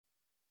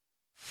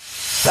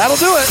That'll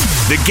do it.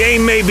 The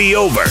game may be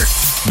over,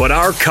 but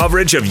our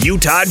coverage of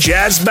Utah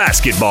Jazz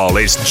basketball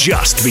is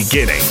just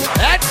beginning.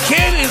 That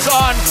kid is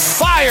on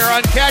fire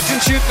on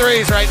catch-and-shoot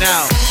threes right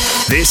now.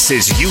 This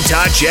is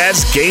Utah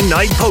Jazz Game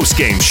Night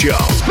Postgame Show.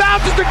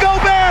 Bounces to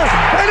Gobert,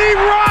 and he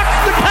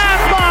rocks the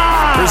pass bomb!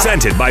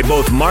 Presented by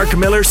both Mark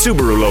Miller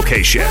Subaru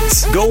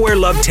locations. Go where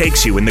love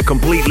takes you in the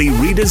completely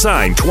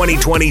redesigned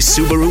 2020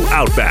 Subaru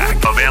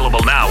Outback.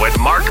 Available now at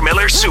Mark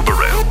Miller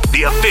Subaru,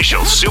 the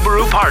official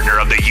Subaru partner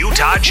of the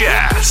Utah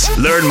Jazz.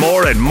 Learn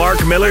more at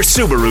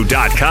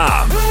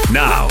markmillersubaru.com.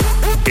 Now,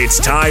 it's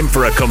time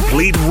for a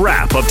complete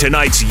wrap of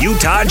tonight's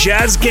Utah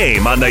Jazz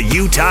game on the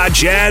Utah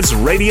Jazz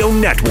Radio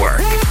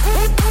Network.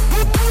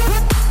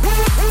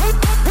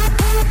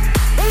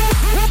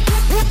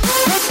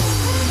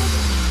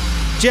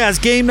 Jazz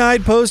Game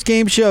Night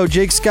Post-Game Show.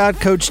 Jake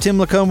Scott, Coach Tim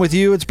LaComb with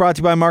you. It's brought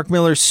to you by Mark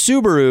Miller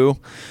Subaru,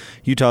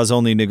 Utah's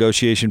only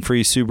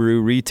negotiation-free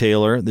Subaru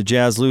retailer. The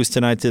Jazz lose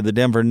tonight to the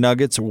Denver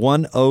Nuggets,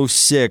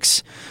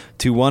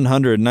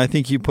 106-100. And I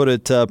think you put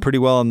it pretty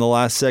well in the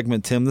last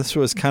segment, Tim. This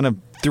was kind of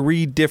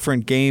three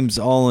different games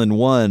all in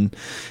one.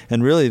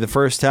 And really, the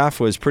first half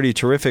was pretty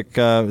terrific,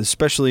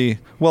 especially,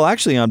 well,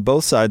 actually on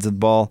both sides of the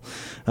ball,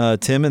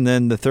 Tim. And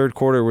then the third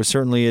quarter was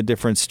certainly a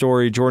different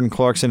story. Jordan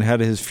Clarkson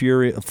had his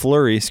flurry,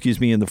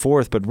 in the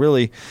fourth, but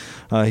really,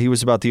 he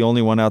was about the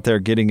only one out there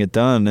getting it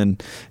done.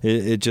 And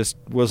it just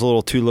was a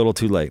little too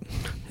late.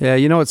 Yeah,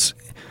 you know, it's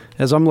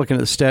as I'm looking at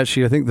the stat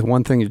sheet, I think the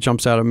one thing that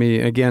jumps out at me,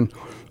 again,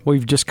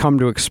 we've just come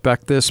to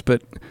expect this,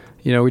 but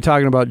you know, we're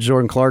talking about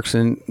Jordan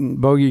Clarkson.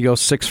 Bogey goes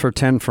 6 for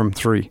 10 from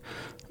three.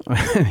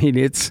 I mean,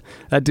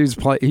 that dude's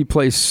he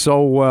plays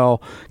so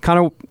well. Kind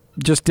of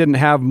just didn't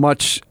have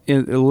much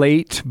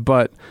late,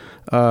 but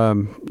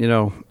you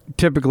know,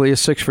 typically a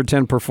 6 for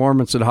 10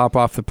 performance would hop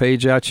off the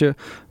page at you.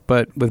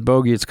 But with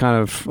Bogey, it's kind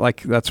of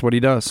like that's what he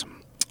does.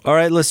 All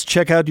right, let's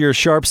check out your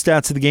sharp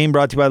stats of the game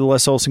brought to you by the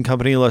Les Olson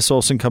Company. Les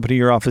Olson Company,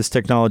 your office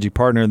technology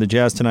partner. The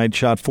Jazz tonight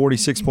shot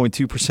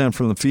 46.2%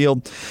 from the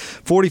field,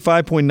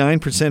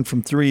 45.9%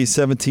 from three,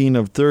 17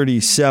 of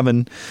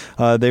 37.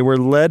 They were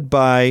led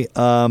by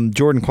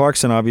Jordan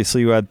Clarkson,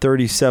 obviously, who had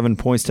 37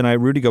 points tonight.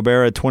 Rudy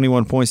Gobert had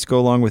 21 points to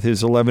go along with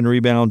his 11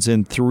 rebounds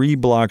and 3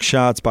 block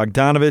shots.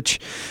 Bogdanovich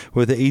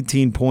with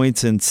 18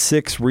 points and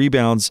 6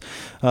 rebounds.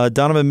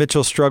 Donovan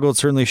Mitchell struggled,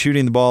 certainly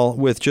shooting the ball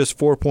with just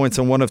 4 points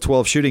and 1 of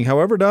 12 shooting.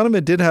 However,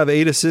 Donovan did have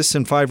 8 assists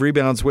and 5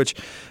 rebounds, which,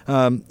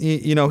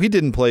 you know, he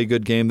didn't play a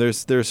good game. There's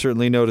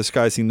certainly no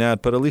disguising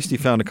that, but at least he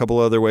found a couple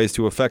other ways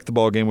to affect the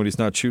ball game when he's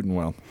not shooting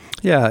well.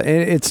 Yeah,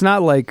 it's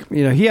not like,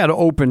 you know, he had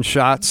open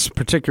shots,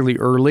 particularly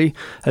early.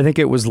 I think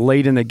it was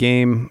late in the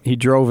game. He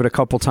drove it a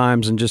couple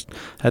times, and just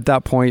at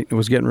that point, it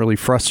was getting really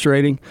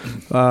frustrating.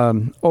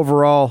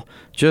 Overall,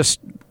 just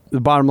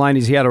the bottom line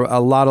is he had a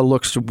lot of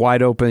looks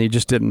wide open he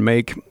just didn't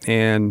make,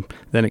 and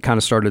then it kind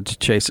of started to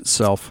chase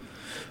itself.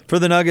 For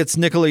the Nuggets,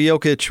 Nikola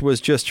Jokic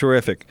was just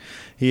terrific.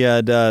 He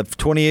had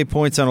 28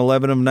 points on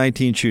 11 of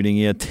 19 shooting.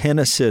 He had 10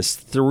 assists,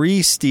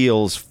 3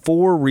 steals,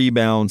 4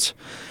 rebounds,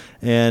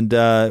 and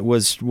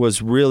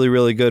was really,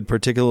 really good,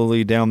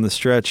 particularly down the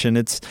stretch. And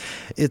it's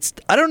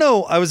I don't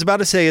know. I was about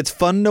to say it's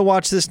fun to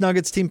watch this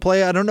Nuggets team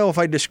play. I don't know if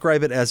I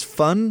describe it as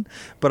fun,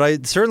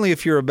 but certainly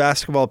if you're a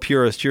basketball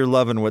purist, you're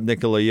loving what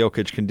Nikola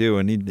Jokic can do,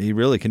 and he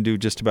really can do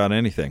just about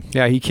anything.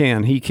 Yeah, he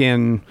can. He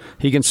can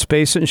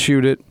space it and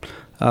shoot it.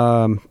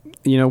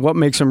 You know, what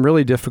makes him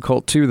really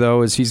difficult, too,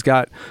 though, is he's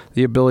got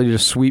the ability to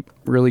sweep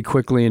really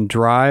quickly and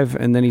drive,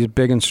 and then he's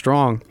big and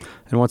strong.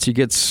 And once he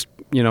gets,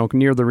 you know,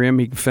 near the rim,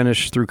 he can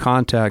finish through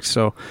contact.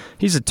 So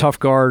he's a tough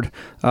guard.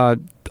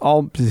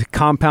 All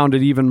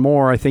compounded even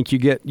more, I think you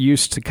get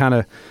used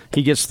to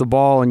he gets the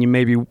ball and you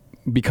maybe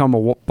become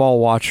a ball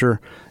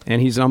watcher,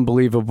 and he's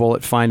unbelievable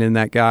at finding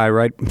that guy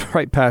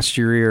right past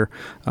your ear.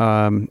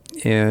 And,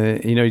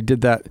 you know, he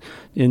did that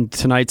in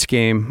tonight's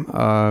game.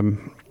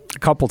 A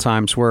couple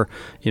times where,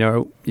 you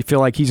know, you feel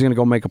like he's going to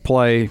go make a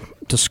play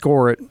to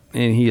score it,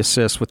 and he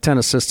assists. With 10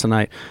 assists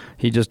tonight,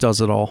 he just does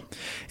it all.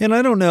 And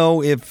I don't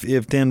know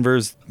if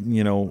Denver's,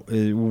 you know,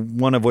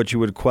 one of what you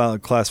would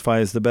classify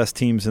as the best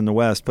teams in the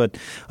West, but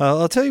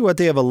I'll tell you what,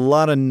 they have a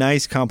lot of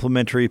nice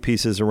complementary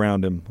pieces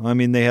around him. I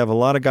mean, they have a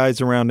lot of guys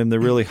around him that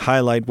really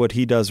highlight what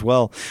he does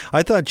well.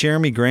 I thought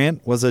Jeremy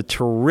Grant was a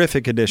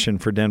terrific addition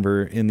for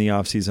Denver in the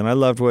offseason. I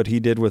loved what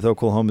he did with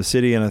Oklahoma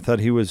City, and I thought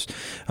he was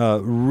a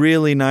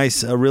really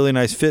nice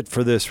fit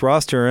for this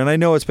roster. And I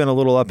know it's been a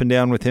little up and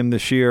down with him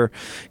this year.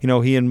 You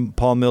know, he and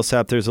Paul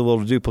Millsap, there's a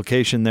little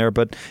duplication there,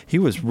 but he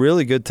was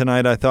really good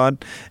tonight, I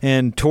thought.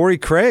 And Torrey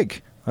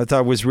Craig, I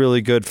thought, was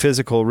really good.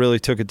 Physical, really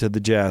took it to the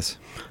Jazz.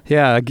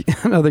 Yeah,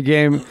 another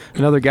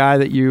guy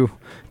that you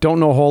don't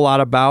know a whole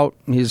lot about.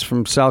 He's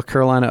from South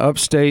Carolina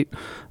upstate.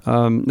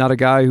 Not a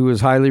guy who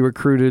was highly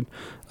recruited,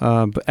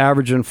 but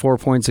averaging 4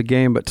 points a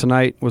game, but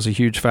tonight was a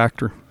huge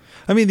factor.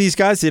 I mean, these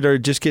guys that are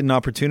just getting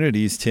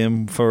opportunities,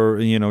 Tim, for,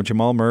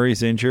 Jamal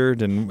Murray's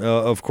injured. And,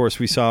 of course,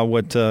 we saw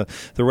what the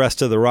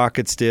rest of the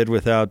Rockets did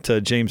without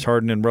James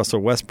Harden and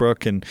Russell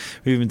Westbrook. And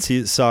we even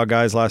saw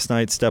guys last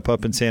night step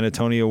up in San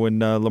Antonio when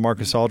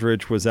LaMarcus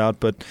Aldridge was out.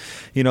 But,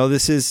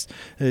 this is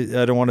 –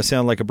 I don't want to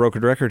sound like a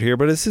broken record here,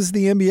 but this is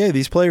the NBA.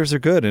 These players are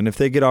good. And if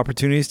they get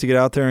opportunities to get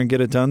out there and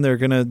get it done, they're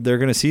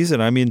gonna seize it.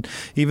 I mean,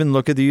 even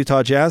look at the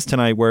Utah Jazz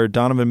tonight where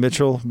Donovan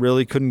Mitchell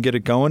really couldn't get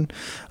it going.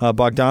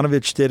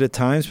 Bogdanovich did at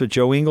times, but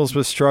Joe Ingles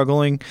was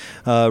struggling.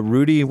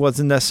 Rudy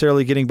wasn't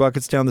necessarily getting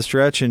buckets down the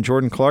stretch, and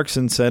Jordan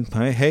Clarkson said,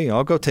 "Hey,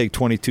 I'll go take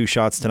 22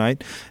 shots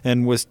tonight,"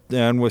 and was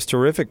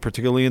terrific,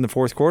 particularly in the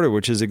fourth quarter,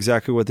 which is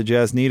exactly what the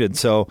Jazz needed.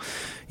 So,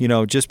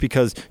 just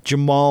because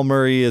Jamal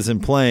Murray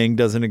isn't playing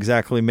doesn't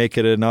exactly make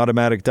it an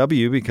automatic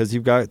W, because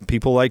you've got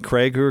people like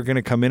Craig who are going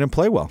to come in and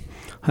play well.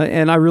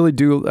 And I really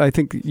do. I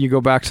think you go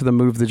back to the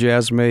move the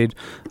Jazz made.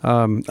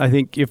 I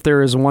think if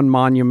there is one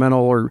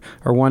monumental or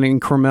one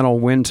incremental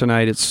win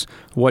tonight, it's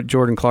what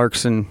Jordan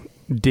Clarkson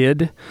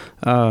did,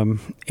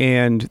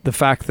 and the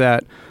fact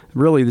that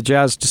really the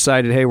Jazz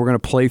decided, hey, we're going to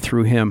play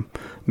through him.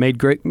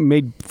 Made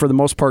for the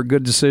most part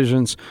good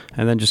decisions,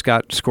 and then just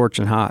got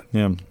scorching hot.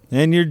 Yeah,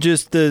 and you're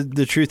just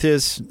the truth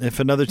is, if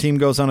another team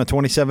goes on a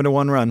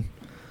 27-1 run,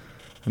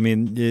 I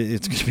mean,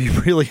 it's going to be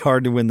really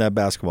hard to win that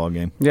basketball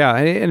game. Yeah,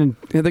 and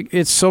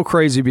it's so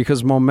crazy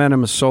because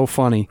momentum is so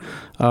funny.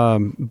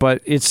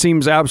 But it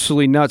seems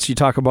absolutely nuts. You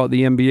talk about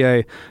the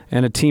NBA,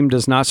 and a team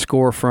does not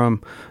score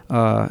from,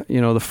 the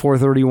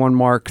 4:31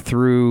 mark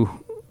through.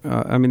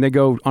 They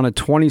go on a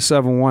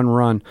 27-1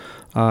 run.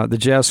 The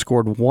Jazz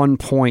scored 1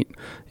 point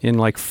in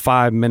like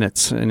 5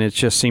 minutes, and it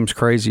just seems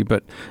crazy.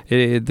 But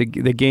the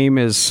game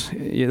is –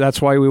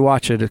 that's why we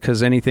watch it,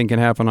 because anything can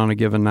happen on a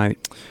given night.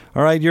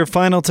 All right, your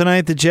final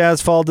tonight, the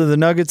Jazz fall to the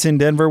Nuggets in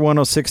Denver,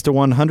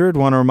 106-100.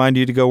 Want to remind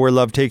you to go where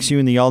love takes you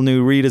in the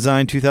all-new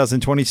redesigned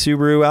 2020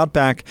 Subaru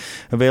Outback.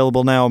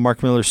 Available now at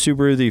Mark Miller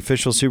Subaru, the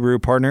official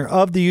Subaru partner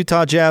of the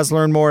Utah Jazz.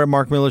 Learn more at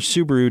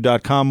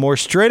markmillersubaru.com. More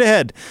straight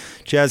ahead.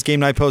 Jazz Game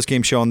Night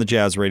postgame show on the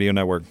Jazz Radio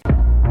Network.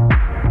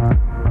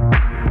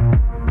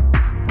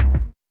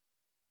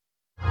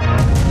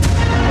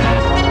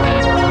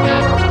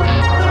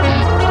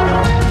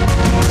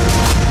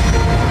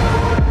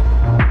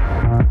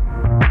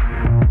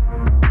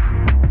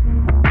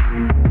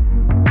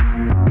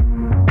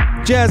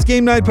 Jazz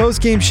Game Night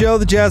post-game show.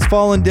 The Jazz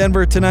fall in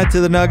Denver tonight to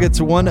the Nuggets,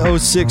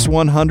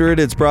 106-100.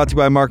 It's brought to you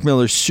by Mark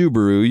Miller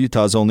Subaru,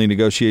 Utah's only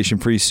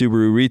negotiation-free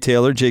Subaru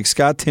retailer. Jake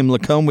Scott, Tim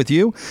LaComb with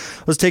you.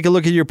 Let's take a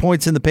look at your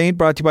points in the paint.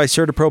 Brought to you by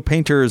CertaPro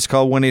Painters.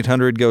 Call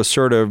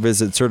 1-800-GO-CERTA.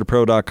 Visit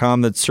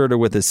CertaPro.com. That's Certa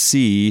with a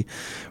C.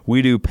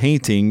 We do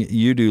painting.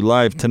 You do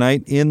live.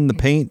 Tonight in the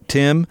paint,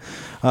 Tim,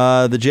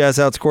 the Jazz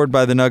outscored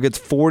by the Nuggets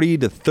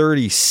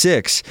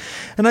 40-36.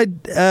 And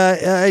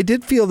I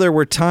did feel there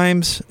were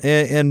times,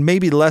 and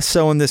maybe less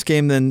so in this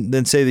game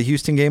than say the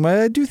Houston game.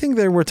 I do think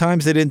there were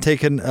times they didn't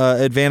take an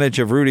advantage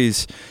of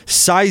Rudy's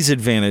size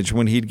advantage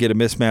when he'd get a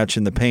mismatch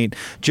in the paint.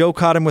 Joe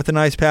caught him with a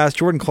nice pass.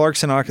 Jordan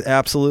Clarkson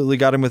absolutely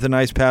got him with a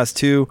nice pass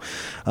too,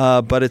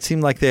 but it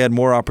seemed like they had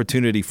more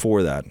opportunity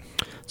for that.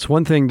 It's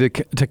one thing to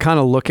kind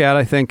of look at,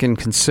 I think, and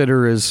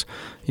consider is,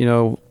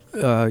 you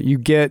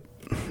get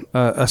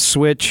a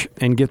switch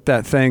and get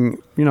that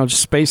thing,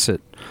 just space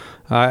it.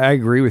 I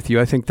agree with you.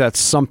 I think that's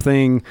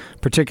something,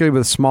 particularly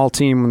with a small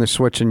team when they're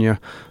switching you,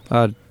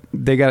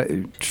 they got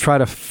to try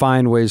to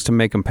find ways to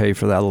make them pay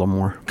for that a little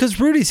more. Because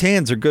Rudy's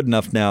hands are good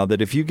enough now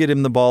that if you get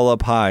him the ball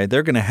up high,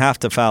 they're going to have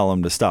to foul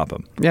him to stop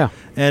him. Yeah.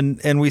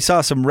 And we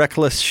saw some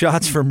reckless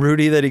shots from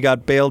Rudy that he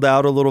got bailed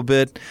out a little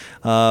bit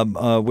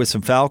with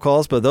some foul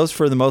calls, but those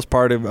for the most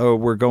part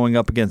were going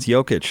up against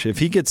Jokic. If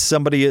he gets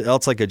somebody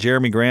else like a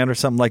Jeremy Grant or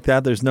something like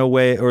that, there's no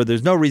way, or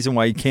there's no reason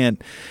why he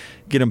can't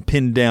get him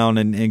pinned down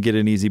and get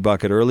an easy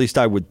bucket, or at least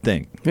I would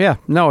think. Yeah,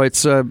 no,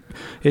 it's I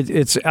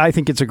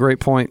think it's a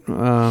great point.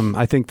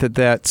 I think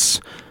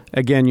that's,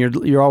 again,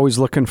 you're always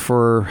looking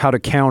for how to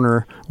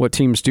counter what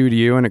teams do to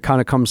you, and it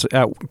kind of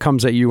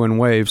comes at you in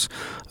waves.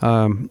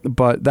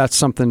 But that's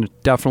something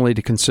definitely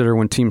to consider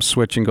when teams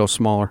switch and go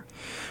smaller.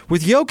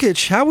 With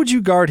Jokic, how would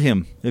you guard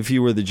him if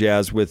you were the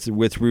Jazz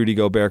with Rudy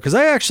Gobert? Because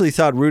I actually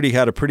thought Rudy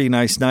had a pretty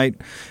nice night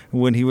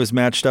when he was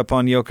matched up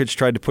on Jokic,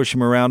 tried to push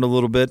him around a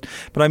little bit.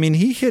 But, I mean,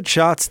 he hit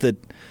shots that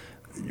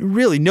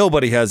really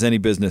nobody has any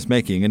business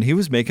making, and he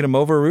was making them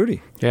over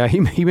Rudy. Yeah,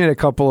 he made a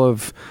couple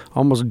of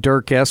almost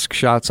Dirk-esque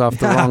shots off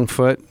the wrong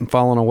foot and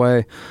falling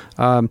away.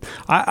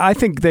 I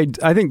think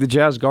the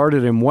Jazz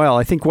guarded him well.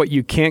 I think what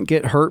you can't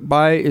get hurt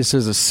by is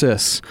his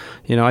assists.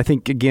 I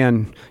think,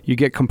 again, you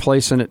get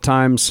complacent at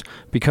times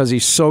because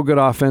he's so good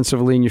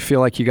offensively and you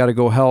feel like you got to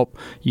go help.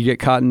 You get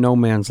caught in no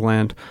man's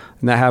land,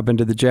 and that happened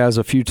to the Jazz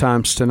a few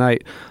times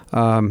tonight.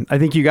 I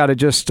think you got to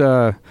just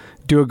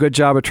do a good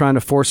job of trying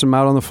to force him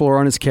out on the floor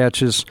on his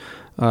catches.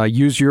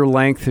 Use your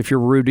length if you're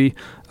Rudy.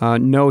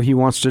 Know he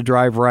wants to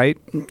drive right,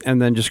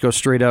 and then just go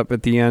straight up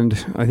at the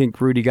end. I think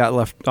Rudy got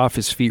left off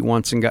his feet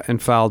once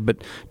and fouled,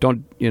 but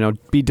don't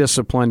be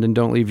disciplined and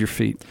don't leave your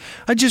feet.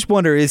 I just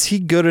wonder, is he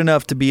good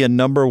enough to be a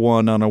number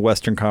one on a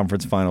Western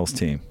Conference Finals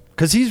team?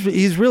 Because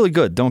he's really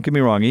good. Don't get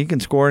me wrong. He can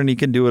score and he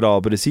can do it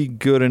all. But is he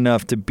good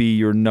enough to be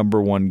your number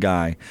one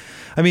guy?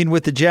 I mean,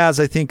 with the Jazz,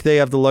 I think they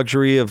have the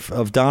luxury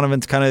of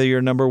Donovan's kind of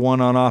your number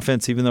one on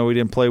offense, even though he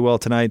didn't play well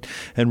tonight.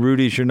 And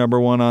Rudy's your number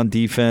one on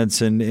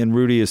defense. And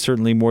Rudy is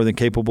certainly more than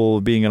capable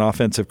of being an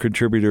offensive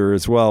contributor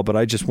as well. But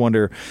I just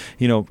wonder,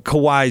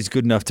 Kawhi's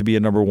good enough to be a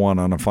number one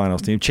on a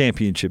finals team,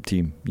 championship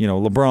team,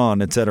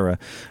 LeBron, etc.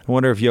 I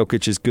wonder if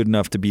Jokic is good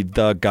enough to be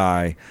the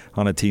guy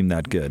on a team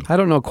that good. I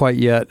don't know quite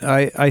yet.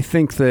 I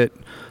think that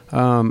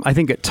I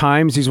think at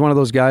times he's one of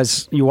those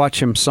guys, you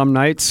watch him some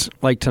nights,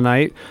 like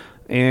tonight,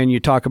 and you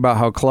talk about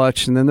how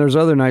clutch, and then there's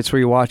other nights where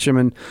you watch him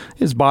and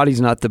his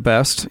body's not the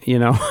best.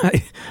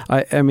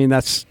 I mean,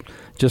 that's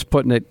just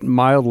putting it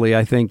mildly.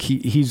 I think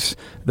he's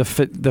the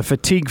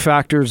fatigue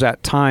factors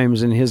at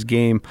times in his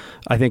game,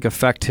 I think,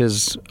 affect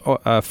his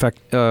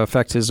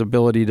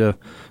ability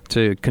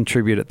to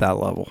contribute at that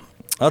level.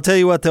 I'll tell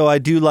you what, though, I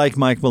do like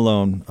Mike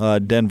Malone,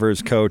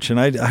 Denver's coach. And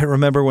I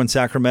remember when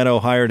Sacramento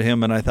hired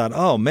him, and I thought,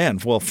 oh, man,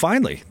 well,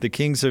 finally, the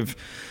Kings have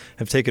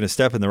taken a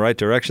step in the right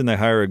direction. They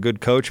hire a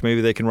good coach. Maybe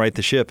they can right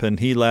the ship.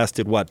 And he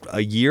lasted, a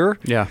year?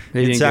 Yeah,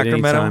 in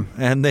Sacramento,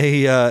 and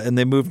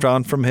they moved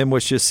on from him,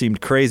 which just seemed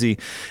crazy.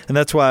 And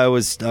that's why I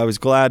was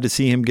glad to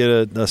see him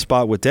get a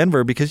spot with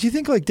Denver, because you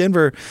think like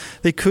Denver,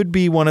 they could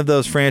be one of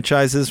those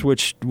franchises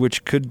which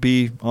could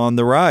be on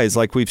the rise,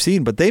 like we've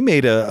seen. But they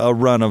made a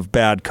run of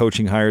bad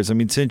coaching hires. I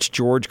mean, since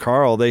George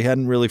Karl, they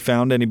hadn't really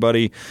found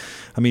anybody.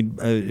 I mean,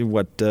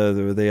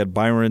 they had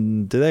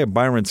Byron? Did they have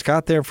Byron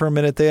Scott there for a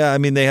minute? They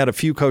had a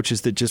few coaches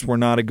that just were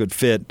not a good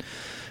fit.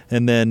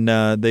 And then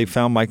they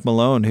found Mike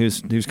Malone,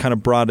 who's kind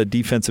of brought a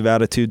defensive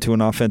attitude to an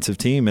offensive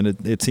team, and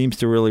it seems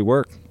to really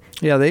work.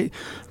 Yeah,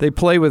 they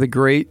play with a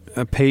great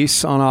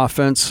pace on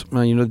offense.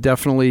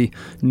 Definitely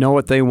know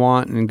what they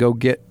want and go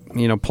get,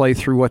 play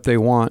through what they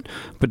want.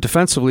 But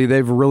defensively,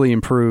 they've really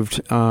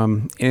improved.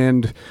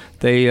 And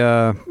they,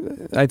 I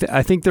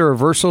think they're a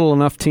versatile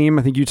enough team.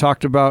 I think you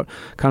talked about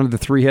kind of the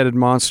three-headed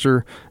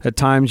monster. At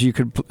times you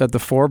could at the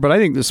four, but I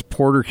think this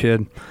Porter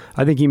kid,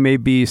 I think he may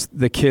be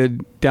the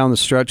kid down the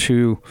stretch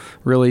who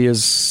really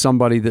is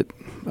somebody that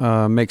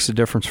makes a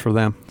difference for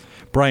them.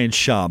 Brian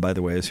Shaw, by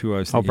the way, is who I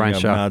was thinking Brian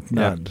of, Shaw.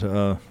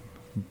 not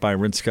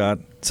Byron Scott.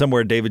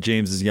 Somewhere David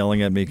James is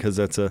yelling at me because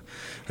that's a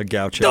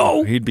gaucho.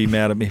 No! He'd be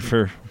mad at me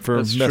for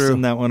That's messing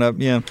true. that one up.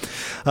 Yeah,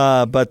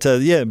 but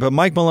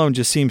Mike Malone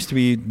just seems to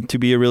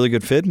be a really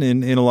good fit, and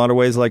in a lot of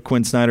ways, like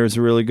Quinn Snyder is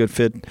a really good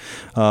fit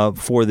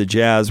for the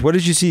Jazz. What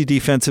did you see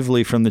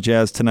defensively from the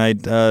Jazz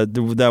tonight?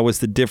 That was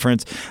the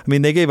difference. I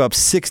mean, they gave up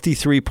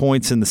 63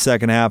 points in the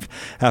second half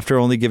after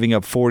only giving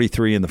up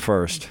 43 in the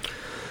first.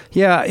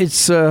 Yeah,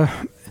 it's I'd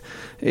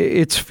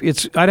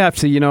have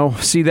to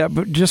see that,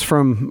 but just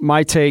from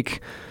my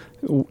take,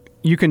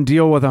 you can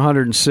deal with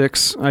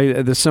 106.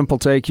 The simple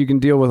take, you can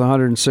deal with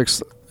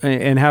 106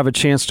 and have a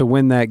chance to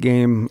win that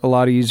game a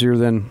lot easier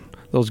than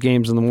those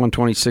games in the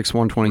 126,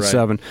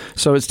 127. Right.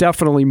 So it's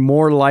definitely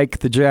more like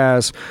the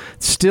Jazz.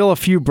 Still a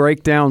few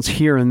breakdowns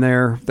here and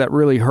there that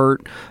really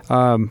hurt.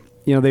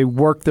 They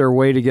work their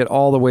way to get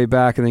all the way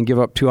back and then give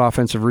up 2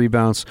 offensive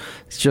rebounds.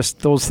 It's just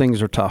those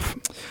things are tough.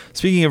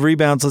 Speaking of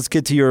rebounds, let's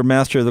get to your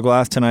Master of the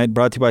Glass tonight,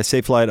 brought to you by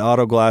Safelite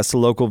Auto Glass, the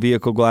local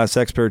vehicle glass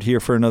expert, here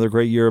for another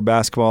great year of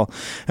basketball.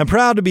 And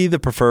proud to be the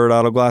preferred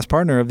auto glass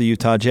partner of the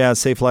Utah Jazz.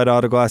 Safelite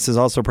Auto Glass is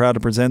also proud to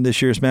present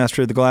this year's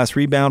Master of the Glass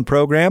rebound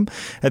program.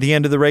 At the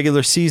end of the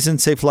regular season,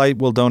 Safelite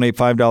will donate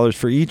 $5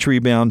 for each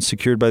rebound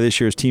secured by this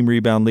year's team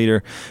rebound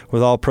leader,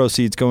 with all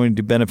proceeds going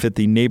to benefit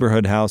the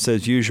neighborhood house.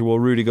 As usual,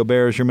 Rudy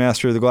Gobert is your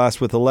Master of the Glass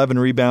with 11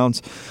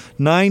 rebounds,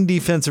 9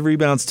 defensive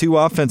rebounds, 2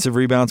 offensive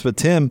rebounds. But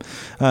Tim,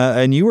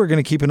 and you were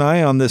going to keep an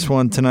eye on this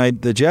one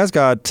tonight. The Jazz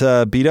got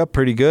beat up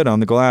pretty good on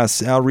the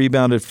glass,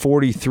 out-rebounded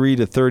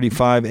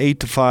 43-35,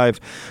 8-5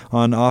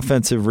 on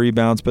offensive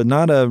rebounds, but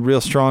not a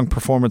real strong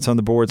performance on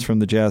the boards from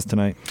the Jazz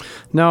tonight.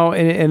 No,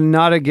 and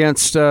not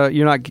against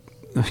you're not.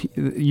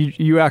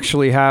 You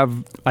actually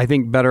have, I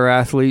think, better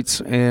athletes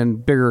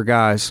and bigger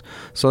guys.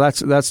 So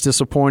that's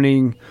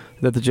disappointing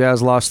that the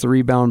Jazz lost the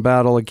rebound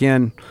battle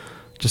again.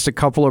 Just a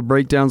couple of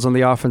breakdowns on the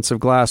offensive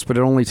glass, but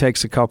it only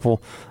takes a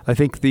couple. I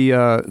think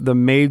the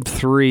made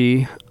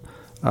 3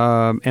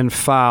 and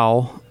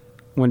foul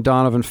when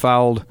Donovan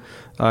fouled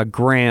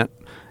Grant,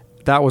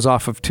 that was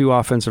off of 2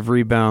 offensive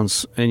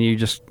rebounds, and you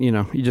just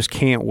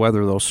can't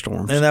weather those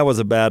storms. And that was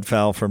a bad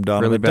foul from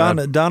Donovan. Really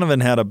bad.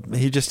 Donovan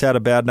just had a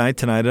bad night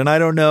tonight, and I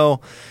don't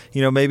know,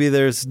 maybe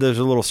there's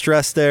a little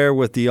stress there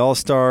with the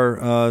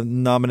All-Star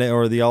nominate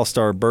or the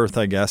All-Star berth,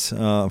 I guess,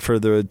 to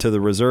the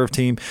reserve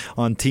team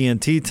on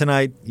TNT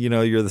tonight.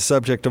 You're the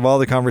subject of all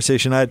the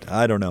conversation.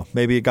 I don't know.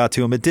 Maybe it got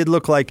to him. It did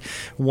look like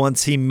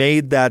once he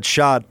made that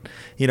shot,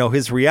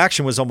 his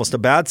reaction was almost a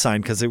bad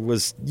sign, because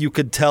you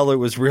could tell it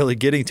was really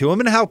getting to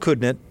him. And how couldn't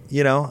it?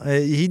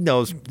 He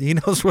knows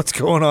what's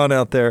going on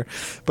out there,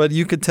 but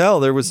you could tell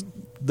there was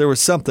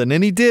something,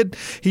 and he did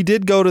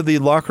go to the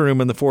locker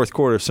room in the fourth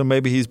quarter, so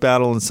maybe he's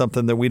battling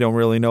something that we don't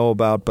really know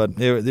about. But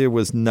it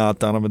was not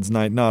Donovan's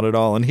night, not at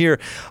all. And here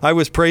I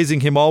was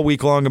praising him all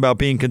week long about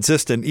being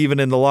consistent, even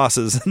in the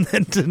losses, and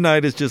then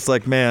tonight it's just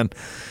like, man,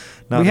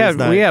 not his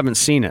night. We haven't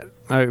seen it.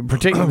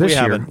 Particularly this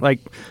year, like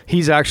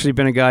he's actually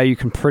been a guy you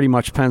can pretty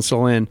much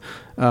pencil in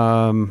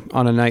on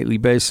a nightly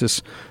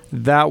basis.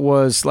 That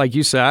was, like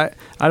you said,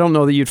 I don't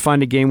know that you'd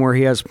find a game where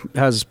he has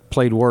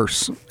played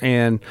worse.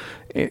 And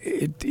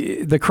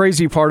the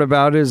crazy part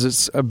about it is,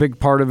 it's a big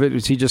part of it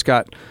is he just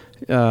got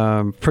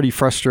pretty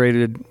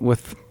frustrated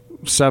with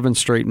 7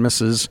 straight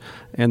misses,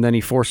 and then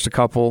he forced a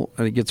couple,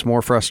 and it gets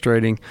more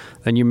frustrating.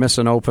 Then you miss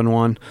an open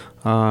one,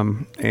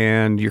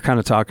 and you're kind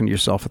of talking to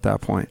yourself at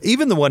that point.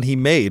 Even the one he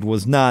made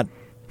was not.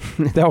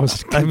 That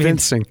was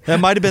convincing. That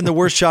might have been the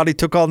worst shot he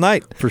took all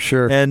night. For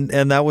sure. And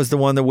that was the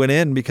one that went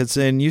in because,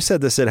 and you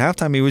said this at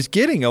halftime, he was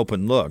getting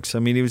open looks. I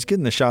mean, he was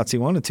getting the shots he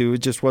wanted to. It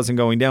just wasn't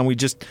going down. We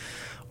just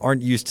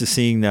aren't used to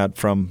seeing that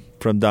from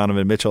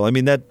Donovan Mitchell. I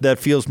mean, that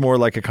feels more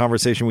like a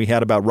conversation we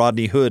had about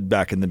Rodney Hood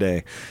back in the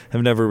day.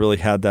 I've never really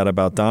had that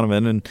about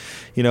Donovan, and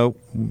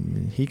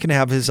he can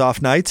have his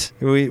off nights.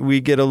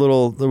 We get a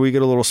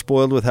little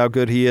spoiled with how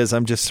good he is.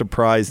 I'm just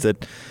surprised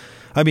that.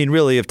 I mean,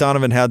 really, if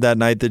Donovan had that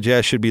night, the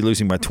Jazz should be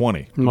losing by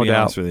 20. No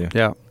doubt. Honest with you.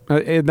 Yeah,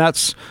 and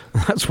that's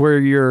where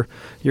you're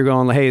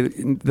going. Hey,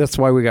 that's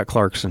why we got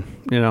Clarkson.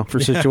 For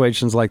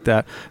situations like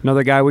that.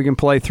 Another guy we can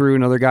play through.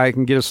 Another guy who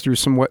can get us through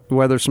some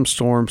weather, some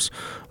storms.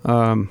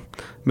 Man,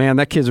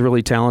 that kid's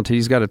really talented.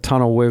 He's got a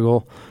ton of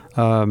wiggle.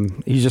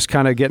 He's just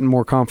kind of getting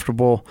more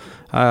comfortable.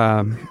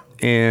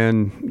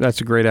 And that's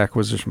a great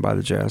acquisition by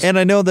the Jazz. And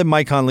I know that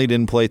Mike Conley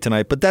didn't play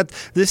tonight, but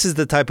this is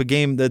the type of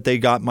game that they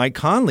got Mike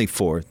Conley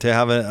for, to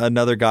have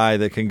another guy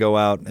that can go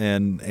out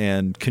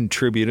and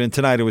contribute. And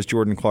tonight it was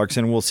Jordan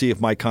Clarkson. We'll see if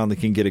Mike Conley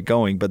can get it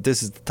going, but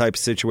this is the type of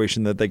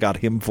situation that they got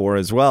him for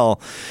as well.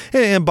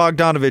 And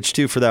Bogdanovich,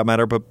 too, for that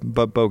matter,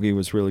 but Bogey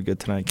was really good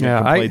tonight.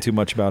 Can't complain too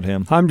much about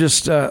him. I'm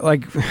just,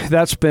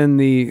 that's been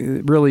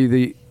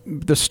the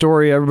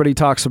story. Everybody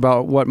talks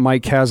about what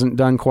Mike hasn't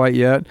done quite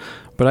yet.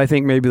 But I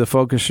think maybe the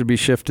focus should be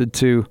shifted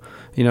to,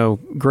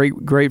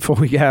 grateful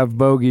we have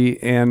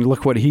Bogey, and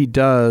look what he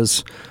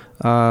does,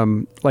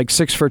 like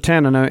 6 for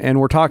 10, and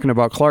we're talking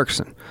about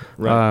Clarkson,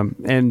 right?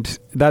 And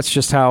that's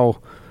just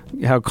how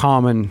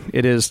common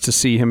it is to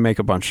see him make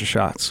a bunch of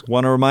shots.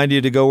 Want to remind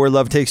you to go where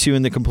love takes you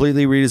in the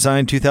completely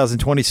redesigned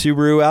 2020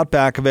 Subaru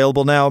Outback,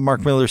 available now at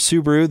Mark Miller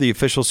Subaru, the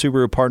official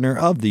Subaru partner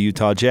of the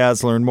Utah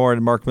Jazz. Learn more at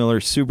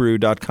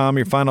markmillersubaru.com.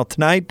 Your final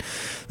tonight,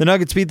 the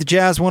Nuggets beat the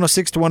Jazz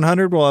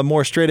 106-100. We'll have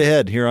more straight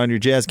ahead here on your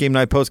Jazz Game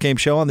Night postgame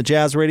show on the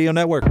Jazz Radio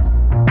Network.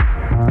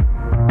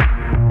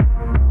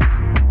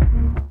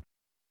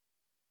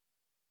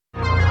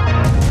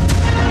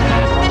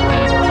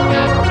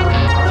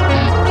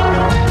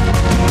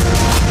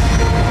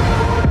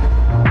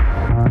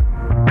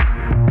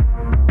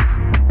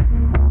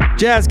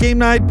 Jazz Game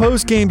Night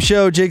post-game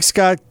show. Jake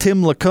Scott,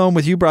 Tim LaComb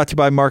with you, brought to you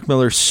by Mark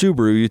Miller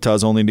Subaru,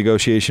 Utah's only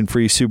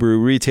negotiation-free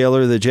Subaru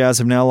retailer. The Jazz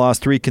have now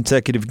lost 3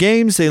 consecutive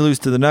games. They lose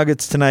to the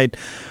Nuggets tonight,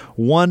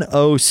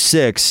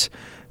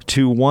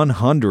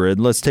 106-100.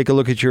 Let's take a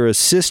look at your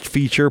assist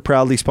feature,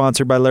 proudly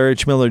sponsored by Larry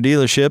H. Miller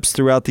Dealerships.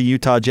 Throughout the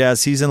Utah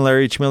Jazz season,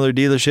 Larry H. Miller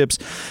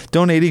Dealerships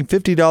donating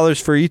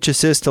 $50 for each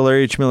assist to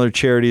Larry H. Miller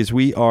charities.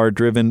 We are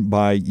driven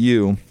by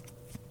you.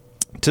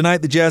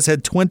 Tonight, the Jazz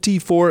had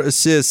 24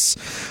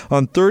 assists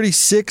on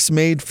 36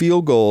 made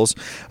field goals.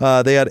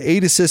 They had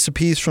 8 assists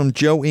apiece from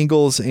Joe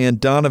Ingles and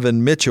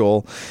Donovan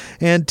Mitchell.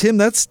 And, Tim,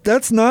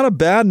 that's not a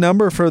bad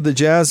number for the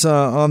Jazz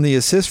on the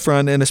assist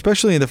front, and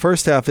especially in the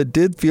first half, it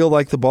did feel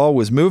like the ball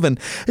was moving.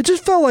 It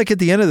just felt like at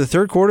the end of the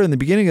third quarter and the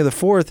beginning of the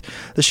fourth,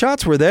 the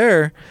shots were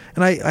there.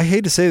 And I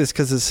hate to say this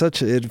because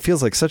it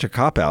feels like such a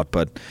cop-out,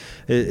 but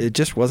it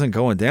just wasn't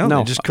going down. No,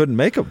 they just couldn't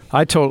make them.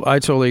 I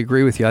totally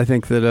agree with you. I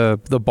think that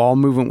the ball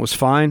movement was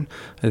fine. I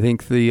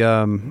think there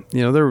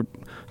were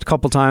a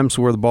couple times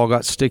where the ball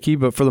got sticky,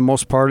 but for the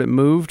most part it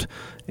moved,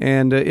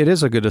 and it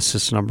is a good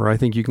assist number. I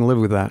think you can live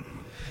with that.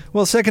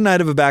 Well, second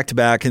night of a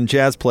back-to-back, and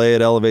Jazz play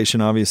at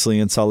elevation, obviously,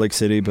 in Salt Lake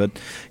City, but,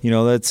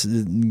 that's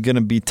going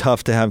to be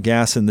tough to have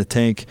gas in the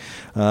tank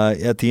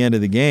at the end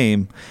of the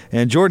game.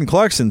 And Jordan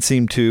Clarkson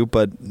seemed to,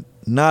 but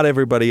not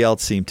everybody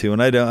else seemed to.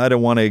 And I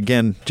don't want to,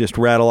 again, just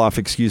rattle off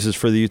excuses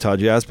for the Utah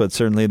Jazz, but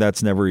certainly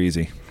that's never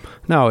easy.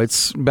 No,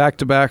 it's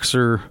back-to-backs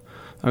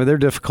they're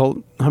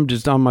difficult. I'm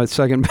just on my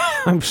second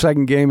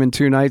game in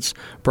 2 nights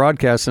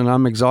broadcasting, and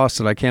I'm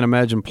exhausted. I can't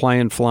imagine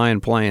playing.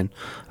 So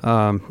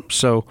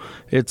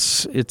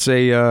it's one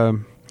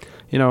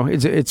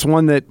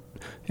that,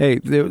 hey,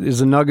 is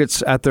the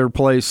Nuggets at their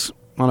place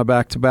on a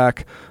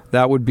back-to-back.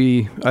 That would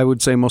be, I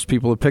would say most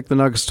people would pick the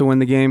Nuggets to win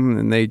the game,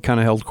 and they kind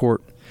of held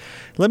court.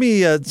 Let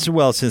me,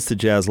 since the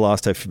Jazz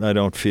lost, I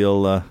don't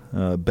feel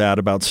bad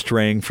about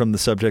straying from the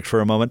subject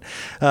for a moment.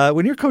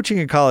 When you're coaching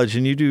in college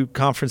and you do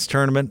conference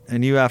tournament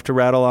and you have to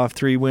rattle off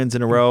 3 wins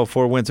in a row,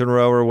 4 wins in a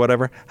row or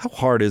whatever, how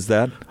hard is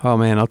that? Oh,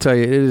 man, I'll tell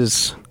you,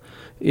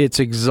 it's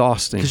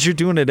exhausting. Because you're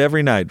doing it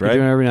every night, right? You're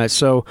doing it every night.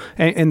 So,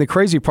 and the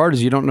crazy part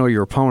is you don't know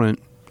your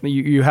opponent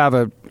you have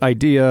an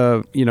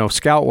idea,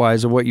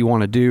 scout-wise of what you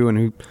want to do and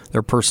who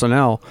their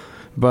personnel,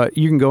 but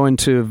you can go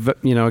into,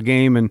 a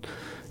game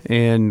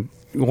and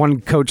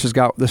one coach has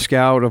got the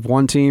scout of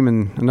one team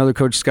and another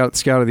coach has got the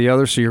scout of the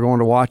other, so you're going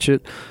to watch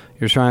it.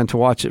 You're trying to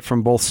watch it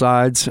from both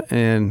sides,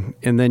 and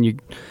then you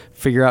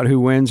figure out who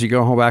wins. You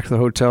go home back to the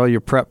hotel.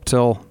 You prep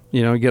till,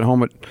 you get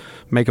home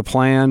make a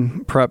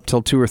plan, prep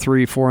till 2 or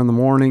 3, 4 in the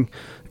morning.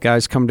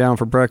 Guys come down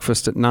for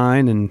breakfast at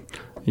 9, and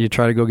you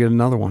try to go get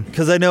another one.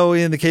 Because I know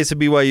in the case of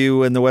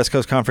BYU and the West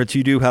Coast Conference,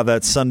 you do have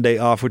that Sunday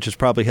off, which is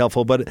probably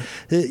helpful. But,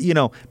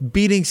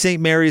 beating St.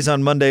 Mary's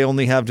on Monday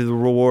only have the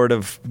reward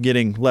of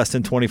getting less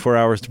than 24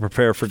 hours to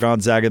prepare for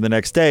Gonzaga the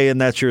next day, and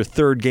that's your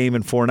third game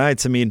in 4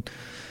 nights. I mean,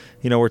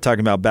 we're talking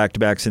about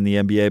back-to-backs in the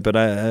NBA, but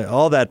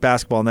all that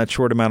basketball in that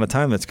short amount of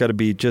time, that's got to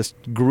be just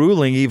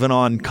grueling, even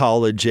on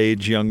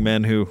college-age young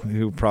men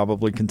who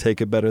probably can take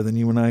it better than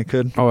you and I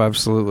could. Oh,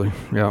 absolutely.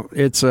 Yeah.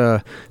 It's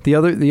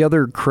the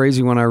other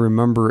crazy one I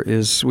remember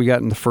is we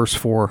got in the first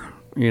 4.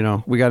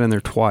 We got in there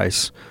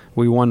twice.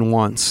 We won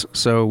once.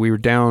 So we were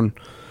down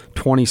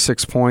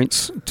 26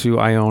 points to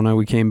Iona.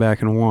 We came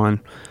back and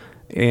won.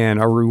 And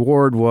our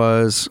reward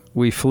was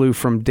we flew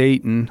from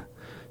Dayton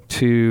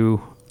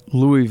to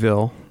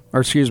Louisville.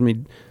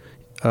 Dayton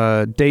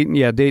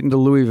to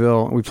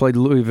Louisville. We played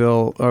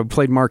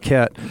played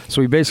Marquette.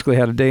 So we basically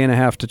had a day and a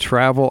half to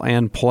travel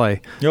and play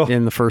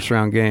in the first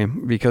round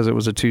game because it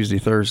was a Tuesday,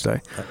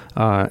 Thursday.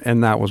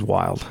 And that was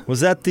wild.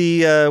 Was that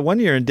the one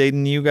year in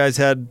Dayton you guys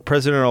had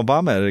President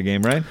Obama at a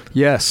game, right?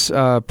 Yes.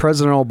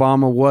 President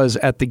Obama was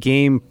at the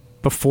game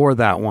before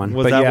that one.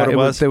 Was that what it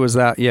was? It was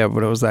that,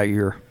 but it was that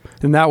year.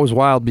 And that was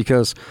wild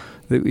because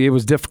it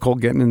was difficult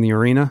getting in the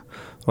arena.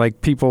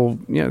 Like people,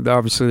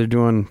 obviously they're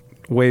doing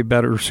way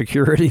better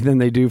security than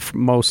they do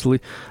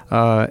mostly,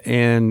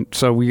 and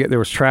so there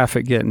was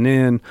traffic getting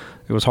in.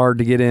 It was hard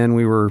to get in.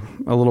 We were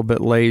a little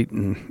bit late,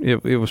 and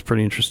it was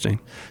pretty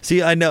interesting.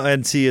 See, I know,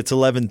 and it's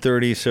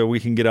 11:30, so we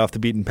can get off the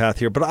beaten path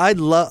here. But I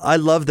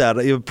love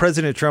that.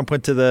 President Trump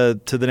went to the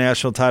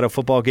national title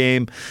football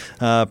game.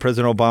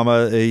 President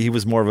Obama, he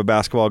was more of a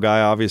basketball guy,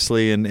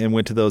 obviously, and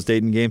went to those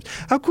Dayton games.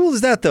 How cool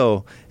is that,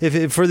 though?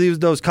 If for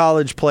those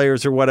college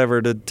players or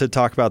whatever to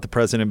talk about the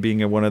president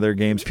being at one of their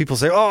games, people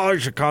say, "Oh, you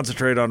should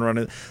concentrate on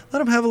running." Let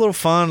them have a little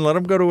fun. Let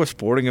them go to a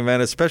sporting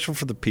event. It's special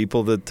for the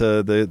people that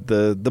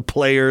the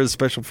players.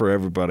 Special for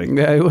everybody.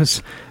 Yeah, it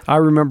was. I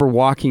remember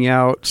walking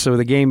out. So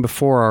the game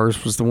before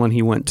ours was the one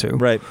he went to.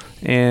 Right.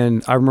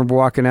 And I remember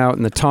walking out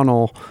in the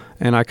tunnel,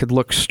 and I could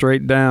look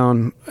straight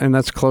down, and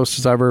that's the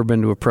closest I've ever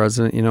been to a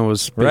president. It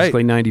was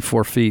basically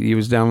 94 feet. He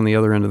was down on the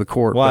other end of the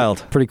court.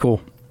 Wild. Pretty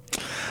cool.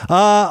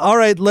 All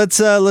right, let's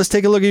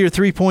take a look at your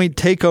three-point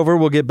takeover.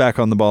 We'll get back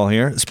on the ball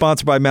here.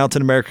 Sponsored by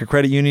Mountain America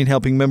Credit Union,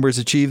 helping members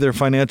achieve their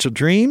financial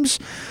dreams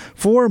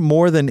for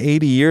more than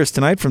 80 years.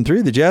 Tonight from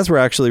 3, the Jazz were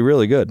actually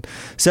really good.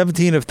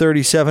 17 of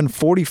 37,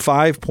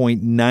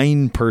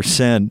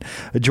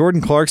 45.9%.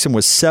 Jordan Clarkson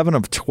was 7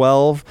 of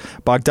 12.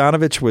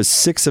 Bogdanovich was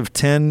 6 of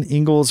 10.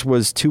 Ingles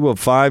was 2 of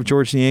 5.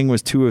 George Niang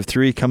was 2 of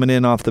 3 coming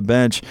in off the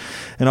bench.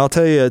 And I'll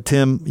tell you,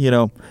 Tim,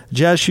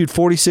 Jazz shoot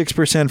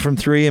 46% from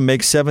 3 and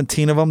make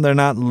 17 of them. They're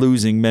not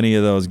losing many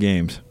of those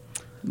games.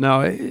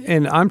 No,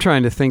 and I'm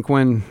trying to think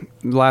when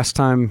last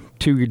time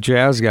 2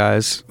 Jazz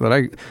guys that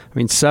I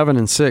mean 7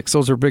 and 6,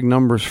 those are big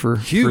numbers for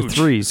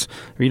threes.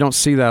 You don't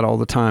see that all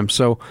the time.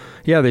 So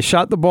yeah, they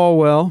shot the ball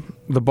well.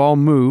 The ball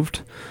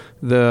moved.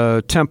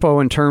 The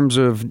tempo in terms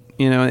of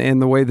and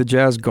the way the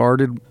Jazz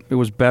guarded, it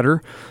was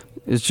better.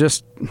 It's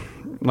just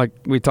like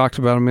we talked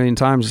about a million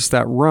times. It's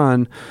that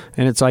run,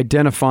 and it's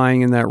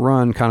identifying in that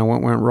run kind of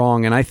what went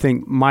wrong. And I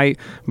think my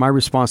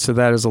response to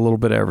that is a little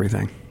bit of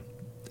everything.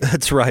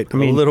 That's right. A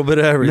little bit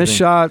of everything. Missed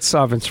shots,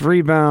 offensive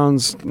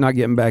rebounds, not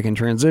getting back in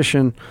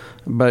transition.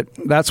 But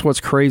that's what's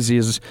crazy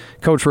is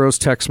Coach Rose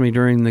texted me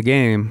during the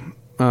game,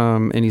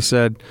 and he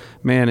said,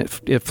 man,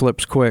 it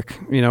flips quick.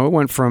 It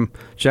went from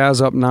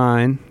Jazz up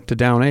 9 to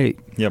down 8.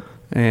 Yep.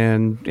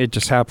 And it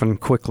just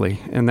happened quickly,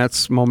 and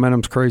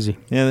momentum's crazy.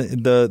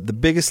 And the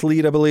biggest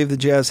lead I believe the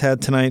Jazz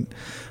had tonight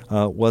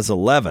was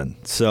 11.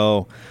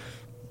 So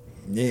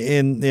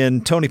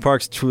and Tony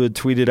Parks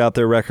tweeted out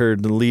their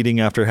record leading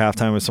after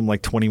halftime was something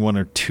like 21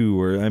 or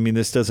 2.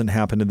 This doesn't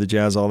happen to the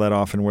Jazz all that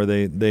often where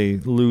they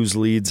lose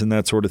leads and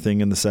that sort of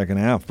thing in the second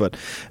half. But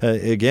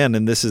again,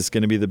 and this is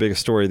going to be the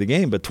biggest story of the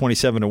game, but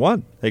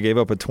 27-1. They gave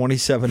up a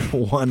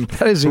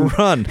 27-1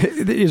 run.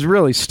 It is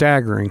really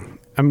staggering.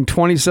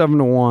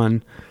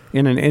 27-1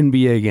 in an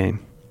NBA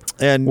game.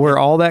 And where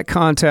all that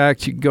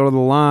contact, you go to the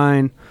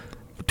line,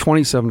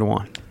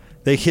 27-1.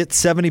 They hit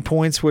 70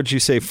 points, what'd you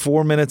say,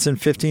 4 minutes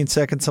and 15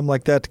 seconds, something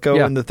like that, to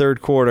go in the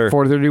third quarter.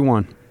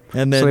 4:31.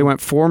 And then, so they went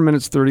 4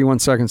 minutes, 31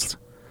 seconds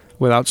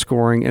without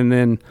scoring, and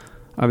then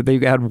they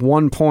had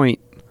 1 point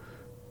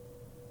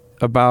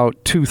about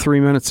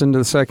 2-3 minutes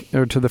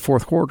into the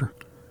fourth quarter.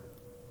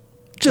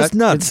 Just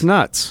nuts. It's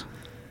nuts.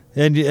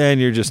 And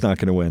you're just not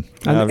going to win.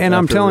 And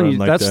I'm telling you,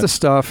 that's the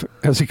stuff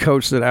as a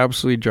coach that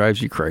absolutely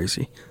drives you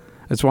crazy.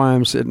 That's why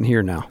I'm sitting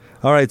here now.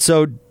 All right,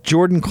 so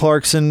Jordan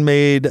Clarkson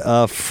made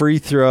a free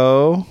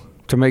throw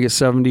To make it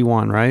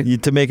 71,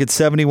 right? To make it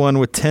 71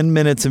 with 10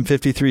 minutes and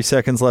 53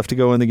 seconds left to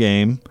go in the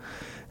game.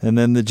 And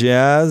then the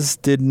Jazz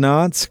did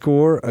not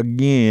score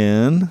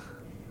again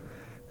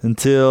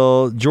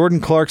until Jordan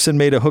Clarkson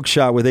made a hook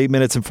shot with 8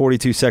 minutes and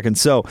 42 seconds.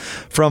 So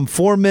from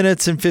 4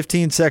 minutes and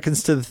 15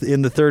 seconds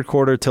in the third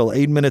quarter till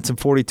 8 minutes and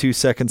 42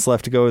 seconds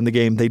left to go in the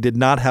game, they did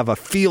not have a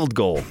field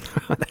goal.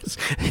 That's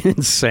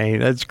insane.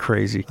 That's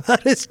crazy.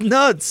 That is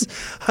nuts.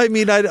 I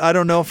mean, I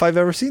don't know if I've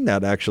ever seen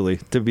that, actually,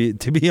 to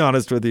be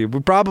honest with you. We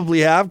probably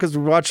have because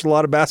we watched a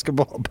lot of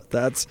basketball,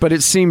 but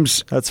it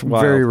seems that's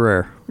wild. Very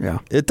rare. Yeah.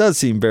 It does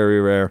seem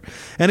very rare.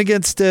 And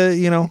against,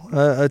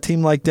 a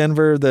team like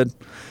Denver that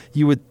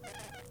you would –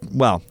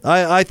 well,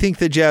 I think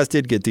the Jazz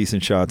did get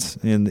decent shots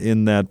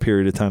in that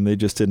period of time. They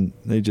just didn't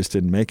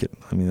make it.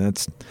 I mean,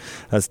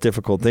 that's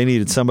difficult. They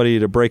needed somebody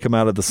to break them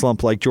out of the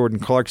slump like Jordan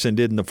Clarkson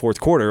did in the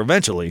fourth quarter.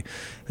 Eventually,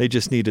 they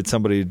just needed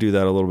somebody to do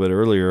that a little bit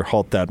earlier,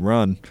 halt that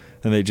run,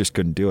 and they just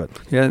couldn't do it.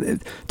 Yeah,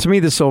 to me,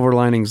 the silver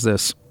lining is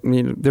this. I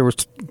mean, there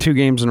was 2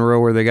 games in a row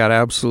where they got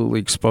absolutely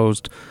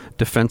exposed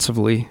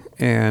defensively,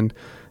 and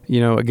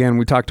again,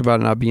 we talked about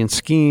it not being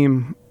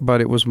scheme,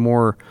 but it was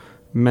more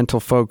mental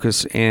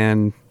focus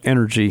and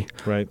energy.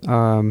 Right.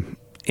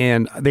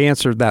 And they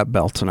answered that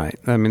bell tonight.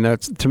 I mean,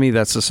 that's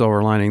the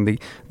silver lining.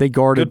 They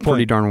guarded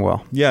pretty darn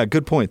well. Yeah,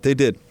 good point. They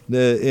did.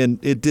 And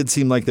it did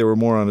seem like they were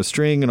more on a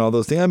string and all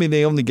those things. I mean,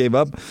 they only gave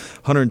up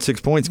 106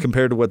 points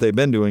compared to what they've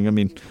been doing. I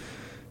mean,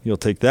 you'll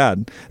take that.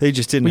 They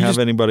just didn't have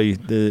anybody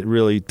that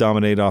really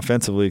dominate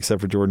offensively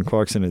except for Jordan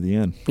Clarkson at the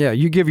end. Yeah,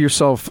 you give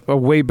yourself a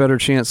way better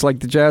chance. Like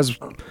the Jazz,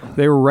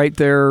 they were right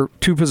there,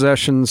 2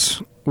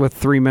 possessions with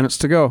 3 minutes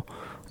to go.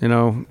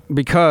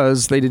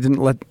 Because they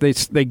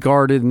they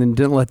guarded and then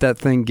didn't let that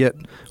thing get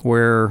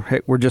where, hey,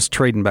 we're just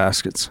trading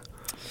baskets.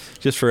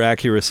 Just for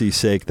accuracy's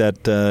sake,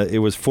 that it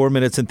was 4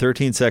 minutes and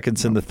 13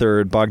 seconds in the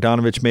third.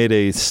 Bogdanovich made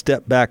a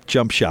step-back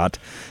jump shot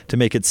to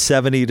make it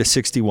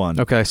 70-61.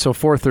 Okay, so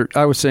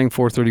I was saying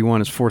 4:31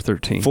 is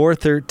 4:13.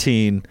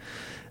 4:13,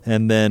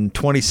 and then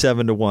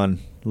 27-1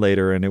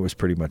 later, and it was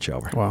pretty much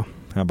over. Wow.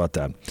 How about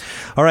that?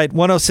 All right,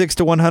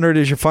 106-100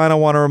 is your final. I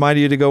want to remind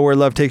you to go where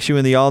love takes you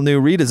in the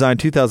all-new redesigned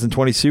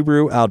 2020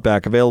 Subaru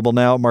Outback. Available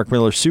now at Mark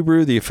Miller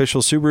Subaru, the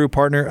official Subaru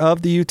partner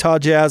of the Utah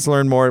Jazz.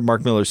 Learn more at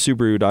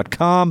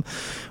markmillersubaru.com.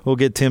 We'll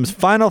get Tim's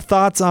final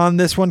thoughts on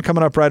this one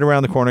coming up right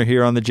around the corner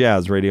here on the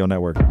Jazz Radio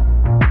Network.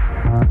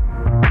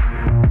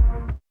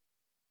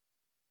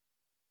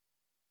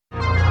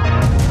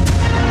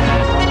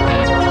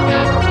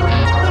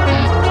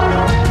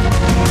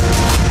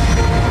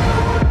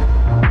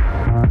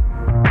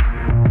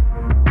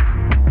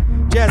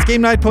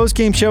 Game night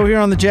post-game show here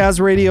on the Jazz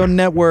Radio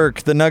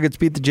Network. The Nuggets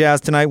beat the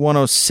Jazz tonight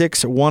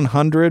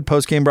 106-100.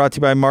 Post-game brought to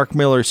you by Mark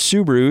Miller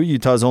Subaru,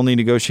 Utah's only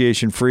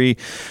negotiation-free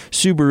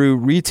Subaru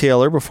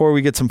retailer. Before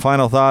we get some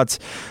final thoughts,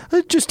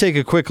 let's just take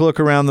a quick look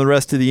around the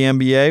rest of the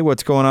NBA.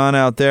 What's going on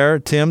out there?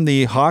 Tim,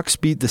 the Hawks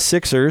beat the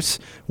Sixers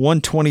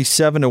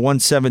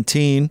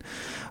 127-117.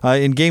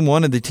 In Game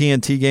 1 of the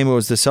TNT game, it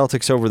was the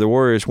Celtics over the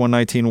Warriors,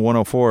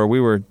 119-104. We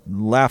were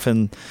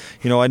laughing.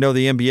 I know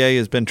the NBA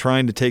has been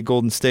trying to take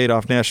Golden State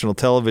off national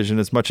television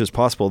as much as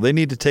possible. They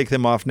need to take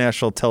them off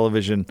national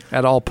television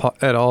all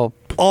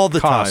the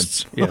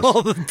costs. Time. Yes.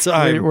 All the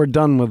time. We're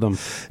done with them.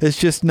 It's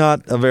just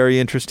not a very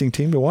interesting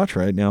team to watch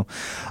right now.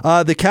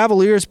 The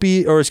Raptors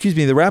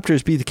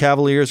beat the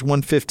Cavaliers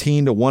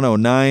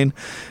 115-109.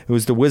 It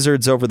was the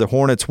Wizards over the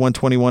Hornets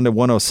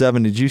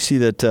 121-107. Did you see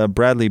that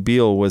Bradley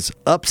Beal was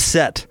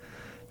upset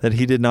that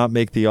he did not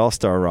make the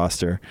All-Star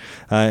roster?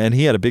 And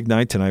he had a big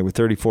night tonight with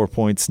 34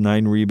 points,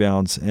 9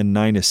 rebounds, and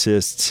 9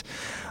 assists.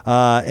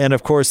 And,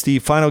 of course, the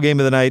final game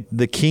of the night,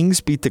 the Kings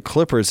beat the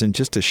Clippers in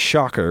just a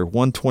shocker,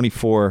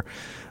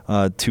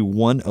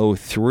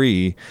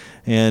 124-103.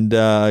 And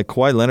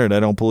Kawhi Leonard,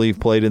 I don't believe,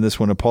 played in this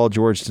one, and Paul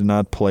George did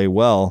not play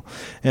well.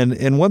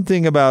 And one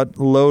thing about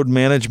load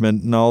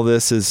management and all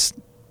this is,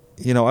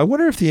 I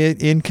wonder if the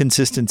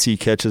inconsistency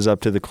catches up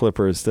to the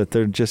Clippers, that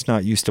they're just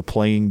not used to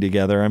playing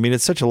together. I mean,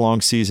 it's such a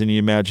long season, you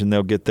imagine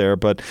they'll get there,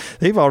 but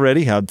they've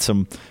already had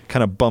some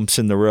kind of bumps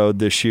in the road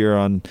this year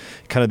on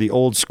kind of the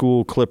old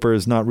school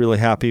Clippers, not really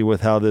happy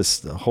with how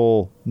this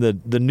whole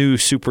the new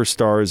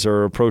superstars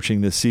are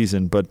approaching this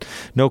season. But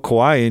no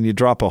Kawhi, and you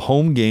drop a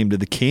home game to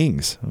the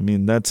Kings. I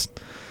mean, you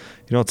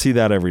don't see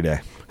that every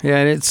day.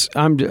 Yeah,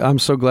 and I'm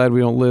so glad we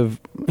don't live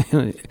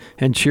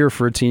and cheer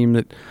for a team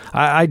that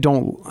I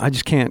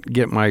just can't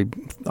get my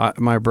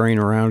brain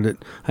around it.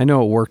 I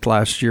know it worked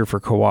last year for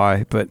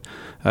Kawhi, but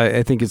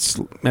I think it's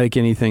like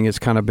anything, it's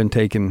kind of been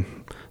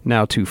taken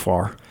now too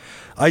far.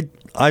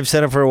 I've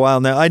said it for a while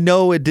now. I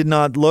know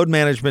load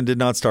management did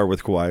not start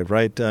with Kawhi,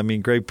 right? I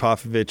mean, Greg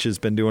Popovich has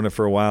been doing it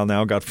for a while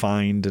now, got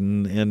fined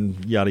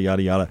and yada,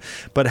 yada, yada.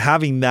 But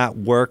having that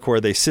work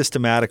where they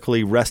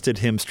systematically rested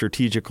him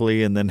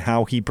strategically and then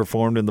how he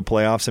performed in the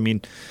playoffs, I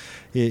mean,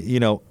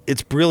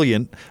 it's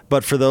brilliant.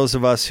 But for those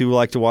of us who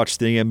like to watch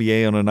the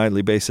NBA on a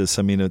nightly basis,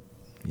 I mean,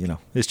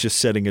 it's just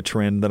setting a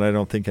trend that I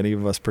don't think any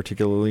of us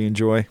particularly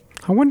enjoy.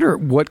 I wonder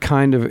what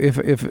kind of,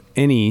 if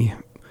any,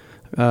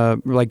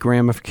 like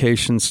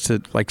ramifications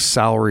to like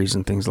salaries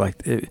and things like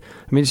that.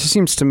 I mean, it just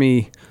seems to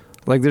me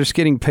like they're just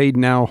getting paid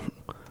now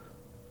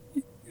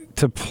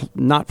to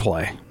not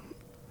play.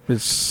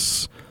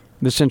 It's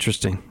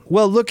interesting.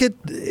 Well, look at,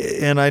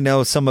 and I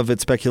know some of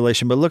it's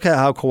speculation, but look at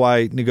how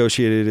Kawhi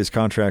negotiated his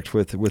contract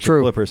with the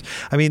Clippers.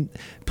 I mean,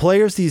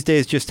 players these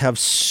days just have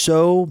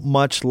so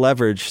much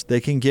leverage; they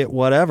can get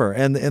whatever.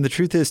 And the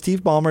truth is,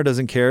 Steve Ballmer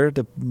doesn't care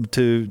to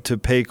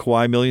pay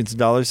Kawhi millions of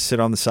dollars to sit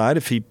on the side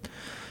if he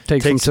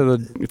takes him to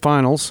the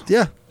finals.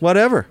 Yeah,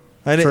 whatever.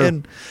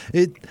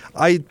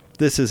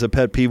 This is a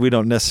pet peeve. We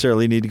don't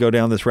necessarily need to go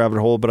down this rabbit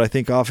hole, but I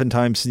think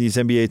oftentimes these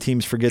NBA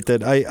teams forget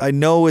that. I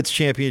know it's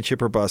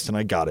championship or bust, and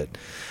I got it.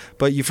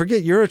 But you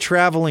forget you're a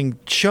traveling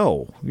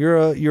show.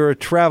 You're a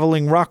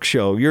traveling rock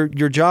show. Your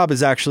job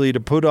is actually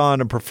to put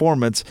on a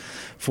performance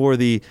for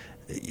the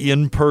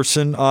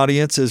in-person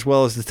audience as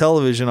well as the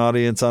television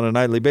audience on a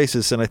nightly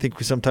basis. And I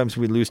think sometimes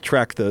we lose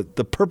track. The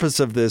purpose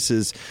of this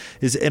is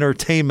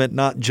entertainment,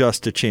 not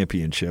just a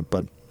championship,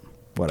 but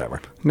whatever.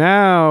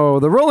 Now,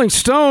 the Rolling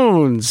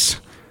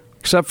Stones.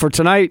 Except for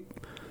tonight,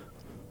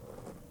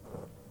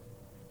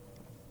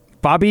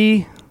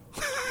 Bobby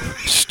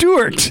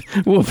Stewart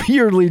will be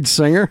your lead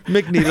singer.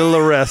 Mick need a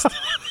little rest.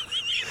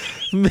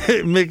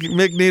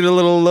 Mick need a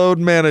little load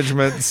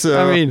management. So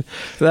I mean,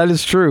 that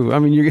is true. I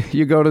mean,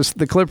 you go to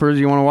the Clippers,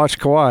 you want to watch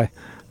Kawhi.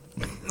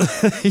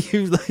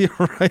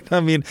 You're right. I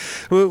mean,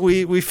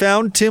 we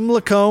found Tim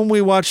LaComb. We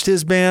watched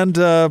his band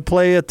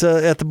play at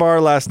the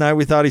bar last night.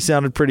 We thought he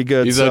sounded pretty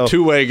good. He's a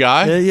two-way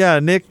guy. Yeah,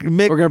 Mick.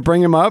 We're gonna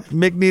bring him up.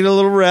 Mick need a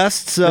little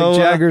rest. So Mick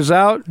Jagger's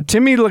out.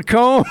 Timmy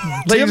LaComb.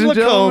 Tim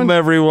LaComb,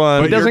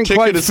 everyone. He doesn't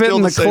quite fit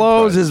in the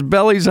clothes. His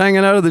belly's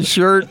hanging out of the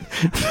shirt,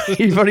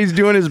 but he's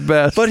doing his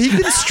best. But he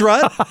can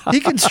strut.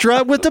 He can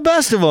strut with the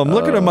best of them.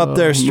 Look at him up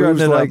there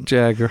strutting it like up.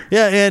 Jagger.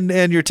 Yeah,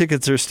 and your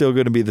tickets are still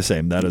going to be the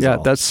same. That is all. Yeah,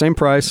 that's the same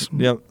price.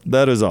 Yep,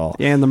 that is all.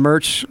 And the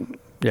merch,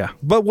 yeah.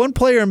 But one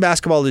player in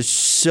basketball is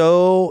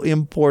so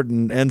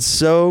important and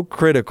so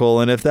critical,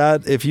 and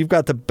if you've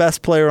got the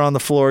best player on the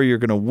floor, you're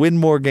going to win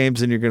more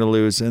games than you're going to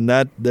lose, and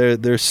that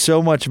there's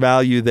so much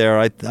value there.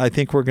 I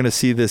think we're going to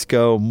see this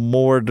go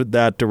more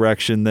that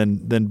direction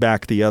than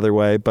back the other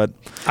way. But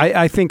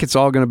I think it's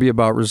all going to be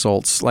about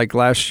results. Like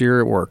last year,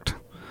 it worked.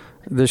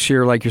 This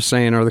year, like you're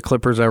saying, are the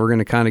Clippers ever going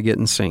to kind of get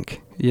in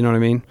sync? You know what I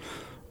mean?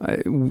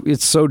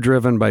 It's so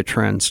driven by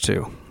trends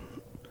too.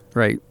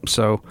 Right.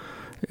 So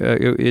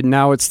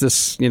now it's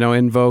this,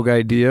 in vogue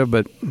idea,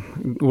 but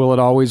will it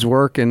always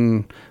work?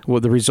 And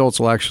the results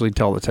will actually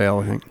tell the tale,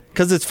 I think.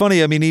 Because it's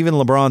funny. I mean, even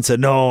LeBron said,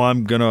 "No,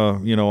 I'm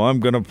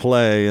gonna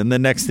play," and the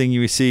next thing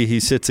you see, he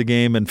sits a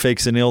game and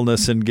fakes an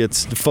illness and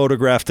gets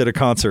photographed at a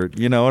concert.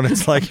 And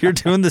it's like you're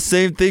doing the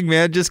same thing,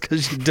 man. Just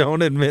because you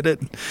don't admit it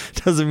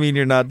doesn't mean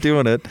you're not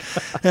doing it.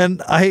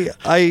 And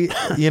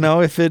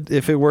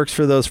if it works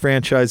for those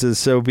franchises,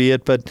 so be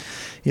it. But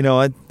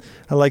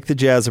I like the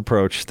Jazz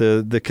approach,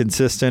 the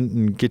consistent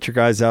and get your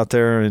guys out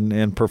there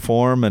and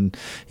perform. And,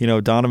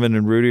 Donovan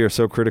and Rudy are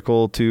so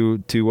critical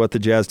to what the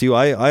Jazz do.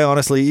 I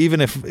honestly,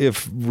 even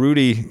if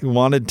Rudy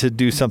wanted to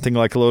do something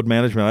like load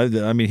management,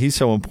 I mean, he's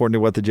so important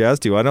to what the Jazz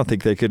do. I don't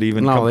think they could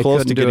even come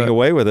close to getting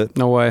away with it.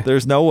 No way.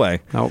 There's no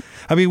way. Nope.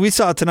 I mean, we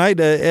saw tonight,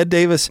 Ed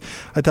Davis,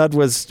 I thought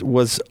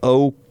was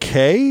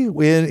okay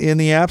in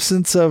the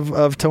absence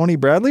of Tony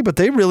Bradley, but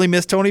they really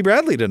missed Tony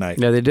Bradley tonight.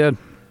 Yeah, they did.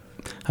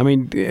 I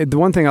mean, the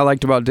one thing I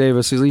liked about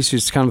Davis, at least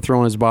he's kind of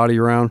throwing his body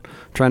around,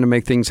 trying to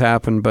make things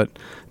happen. But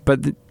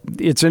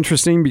it's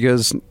interesting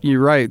because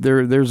you're right.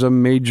 There's a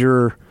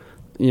major,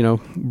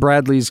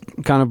 Bradley's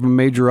kind of a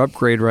major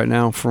upgrade right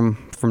now from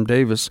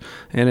Davis,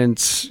 and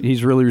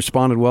he's really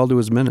responded well to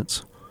his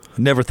minutes.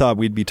 Never thought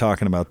we'd be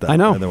talking about that. I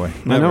know. By the way,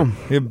 never. I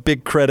know.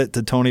 Big credit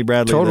to Tony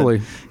Bradley.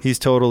 Totally. He's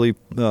totally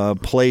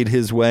played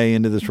his way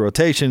into this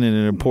rotation and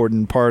an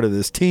important part of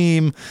this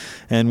team.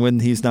 And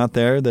when he's not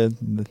there,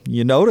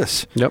 you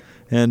notice. Yep.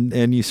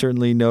 And you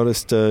certainly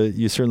noticed.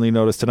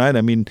 Tonight.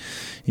 I mean,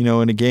 in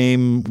a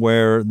game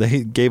where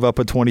they gave up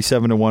a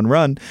 27-1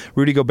 run,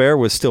 Rudy Gobert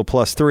was still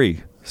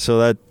 +3. So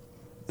that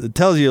it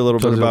tells you a little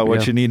bit about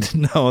what you need to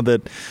know.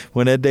 That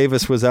when Ed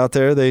Davis was out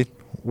there, they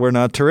were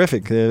not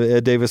terrific.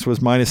 Ed Davis was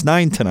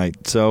 -9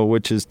 tonight,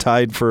 which is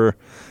tied for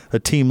a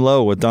team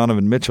low with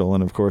Donovan Mitchell,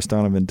 and of course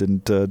Donovan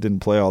didn't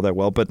play all that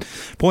well. But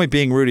point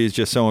being, Rudy is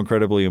just so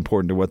incredibly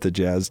important to what the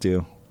Jazz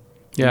do.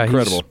 Yeah,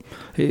 incredible.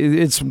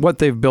 It's what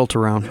they've built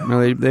around.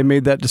 They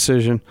made that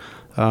decision,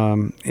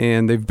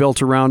 and they've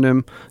built around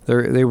him.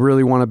 They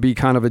really want to be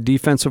kind of a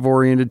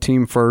defensive-oriented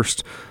team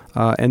first.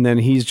 And then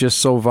he's just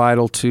so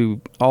vital to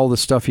all the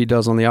stuff he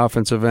does on the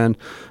offensive end,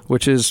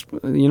 which is,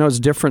 it's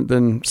different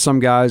than some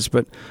guys,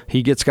 but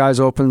he gets guys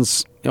open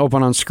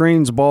on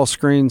screens, ball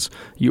screens.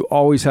 You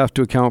always have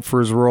to account for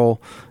his role,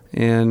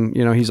 and,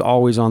 he's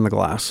always on the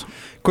glass.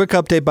 Quick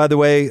update, by the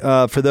way,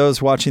 for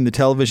those watching the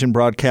television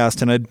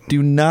broadcast, and I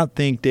do not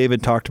think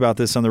David talked about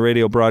this on the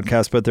radio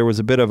broadcast, but there was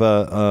a bit of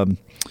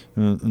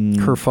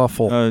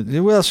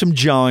kerfuffle. Well, some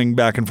jawing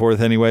back and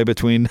forth anyway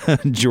between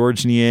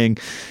George Niang,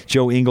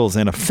 Joe Ingles,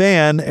 and a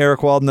fan.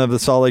 Eric Walden of the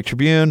Salt Lake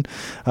Tribune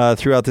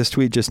threw out this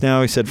tweet just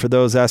now. He said, for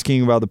those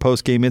asking about the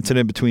post-game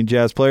incident between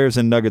Jazz players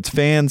and Nuggets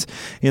fans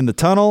in the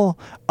tunnel,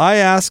 I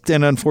asked,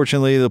 and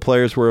unfortunately the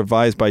players were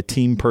advised by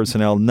team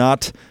personnel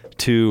not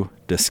to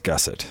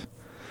discuss it.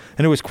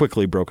 And it was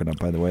quickly broken up,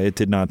 by the way. It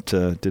did not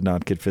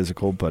get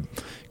physical, but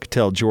you could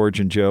tell George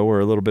and Joe were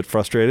a little bit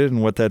frustrated,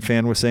 and what that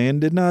fan was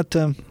saying did not...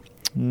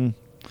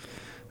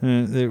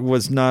 it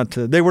was not.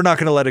 They were not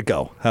going to let it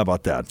go. How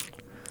about that?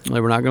 They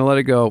were not going to let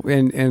it go,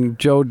 and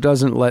Joe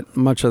doesn't let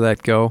much of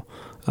that go.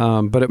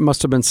 But it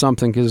must have been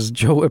something because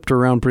Joe whipped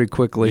around pretty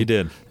quickly. He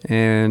did,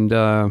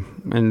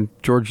 and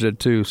George did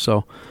too.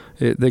 So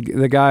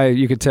the guy,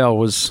 you could tell,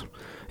 was.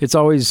 It's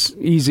always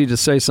easy to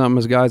say something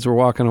as guys were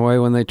walking away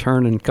when they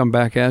turn and come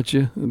back at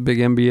you. The big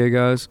NBA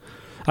guys.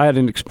 I had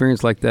an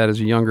experience like that as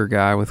a younger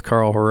guy with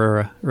Carl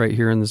Herrera right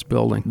here in this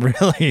building.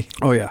 Really?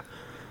 Oh yeah.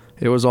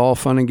 It was all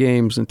fun and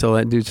games until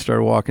that dude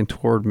started walking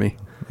toward me.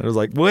 I was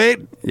like, wait.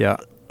 Yeah.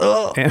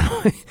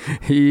 And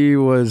he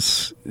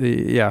was,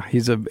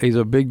 he's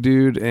a big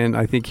dude, and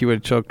I think he would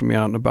have choked me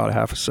out in about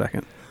half a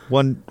second.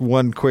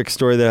 One quick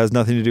story that has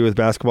nothing to do with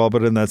basketball,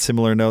 but in that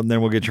similar note, and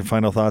then we'll get your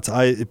final thoughts.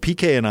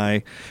 PK and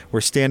I were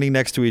standing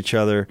next to each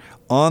other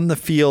on the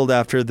field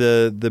after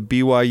the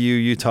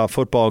BYU-Utah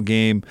football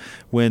game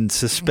when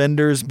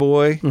Suspenders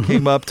Boy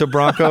came up to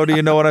Bronco. Do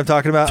you know what I'm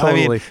talking about?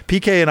 Totally. I mean,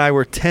 PK and I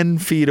were 10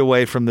 feet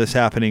away from this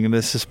happening, and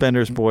this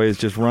Suspenders Boy is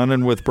just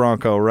running with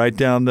Bronco right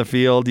down the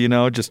field,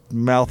 just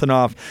mouthing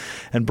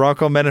off. And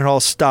Bronco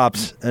Mendenhall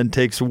stops and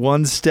takes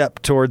one step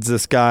towards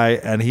this guy,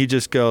 and he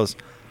just goes,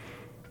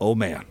 "Oh,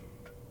 man."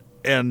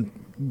 And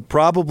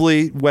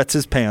probably wets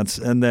his pants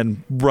and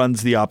then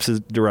runs the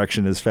opposite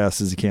direction as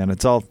fast as he can.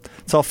 It's all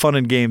fun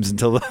and games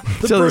until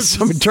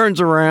someone turns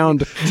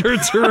around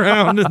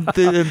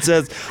and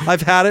says,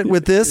 "I've had it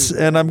with this,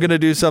 and I'm going to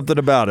do something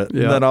about it."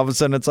 Yeah. And then all of a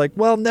sudden, it's like,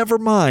 "Well, never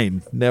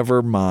mind."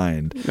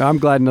 I'm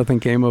glad nothing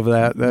came of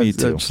that. Me too.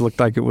 That just looked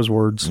like it was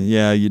words.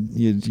 Yeah,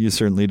 you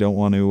certainly don't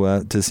want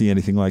to see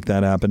anything like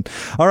that happen.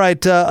 All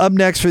right, up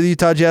next for the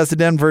Utah Jazz, the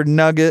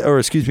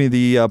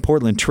the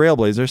Portland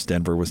Trailblazers.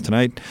 Denver was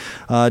tonight.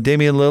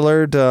 Damian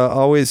Lillard,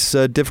 always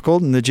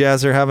difficult, and the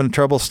Jazz are having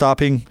trouble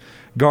stopping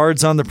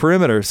guards on the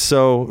perimeter.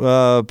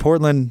 So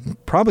Portland,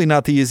 probably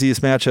not the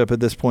easiest matchup at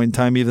this point in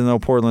time, even though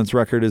Portland's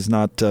record is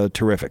not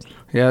terrific.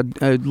 Yeah,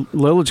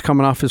 Lillard's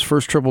coming off his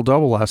first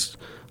triple-double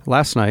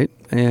last night,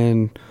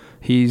 and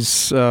he's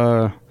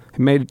saw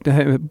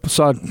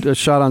a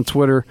shot on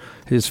Twitter.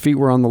 His feet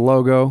were on the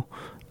logo.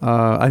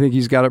 I think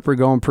he's got it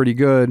going pretty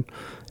good.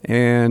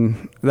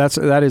 And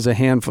that is a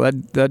handful.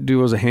 That dude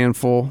was a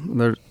handful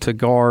to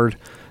guard,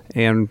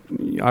 and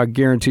I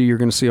guarantee you're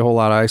going to see a whole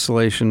lot of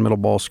isolation, middle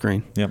ball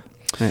screen. Yep.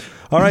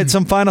 All right,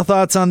 some final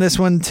thoughts on this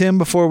one, Tim,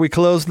 before we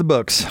close the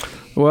books.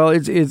 Well,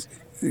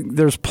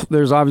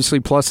 there's obviously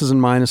pluses and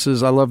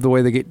minuses. I love the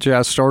way the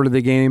Jazz started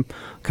the game,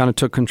 kind of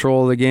took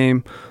control of the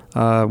game,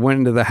 went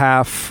into the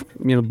half.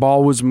 The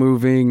ball was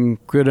moving,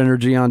 good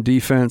energy on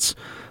defense.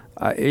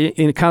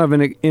 In kind of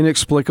an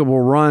inexplicable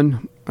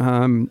run.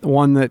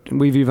 One that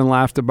we've even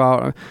laughed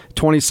about.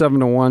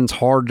 27-1 is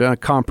hard to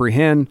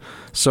comprehend,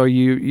 so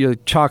you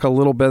chalk a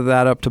little bit of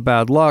that up to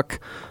bad luck,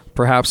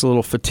 perhaps a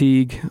little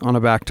fatigue on a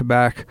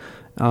back-to-back.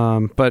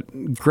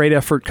 But great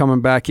effort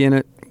coming back in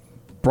it.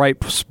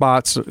 Bright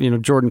spots.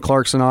 Jordan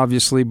Clarkson,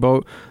 obviously.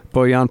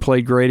 Bojan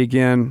played great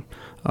again.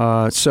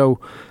 So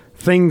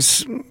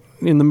things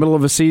in the middle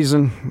of a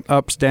season,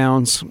 ups,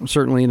 downs,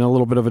 certainly in a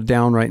little bit of a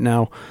down right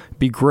now.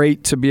 Be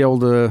great to be able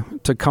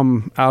to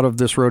come out of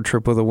this road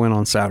trip with a win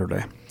on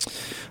Saturday.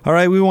 All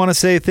right, we want to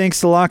say thanks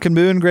to Lock and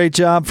Boone. Great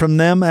job from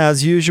them,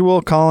 as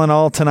usual, calling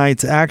all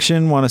tonight's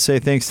action. Want to say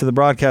thanks to the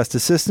broadcast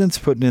assistants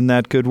putting in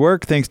that good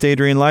work. Thanks to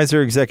Adrian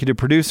Leiser, executive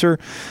producer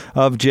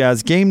of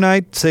Jazz Game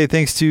Night. Say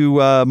thanks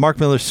to Mark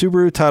Miller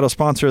Subaru, title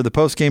sponsor of the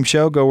postgame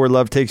show. Go where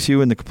love takes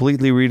you in the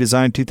completely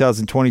redesigned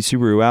 2020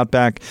 Subaru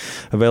Outback.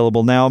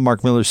 Available now.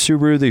 Mark Miller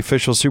Subaru, the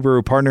official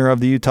Subaru partner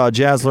of the Utah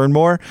Jazz. Learn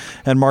more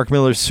at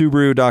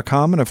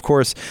markmillersubaru.com. And, of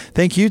course,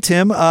 thank you,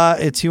 Tim.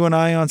 It's you and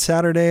I on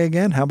Saturday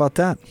again. How about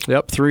that?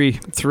 Yep.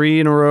 Three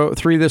in a row.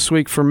 3 this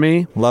week for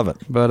me. Love it.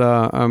 But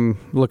I'm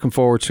looking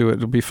forward to it.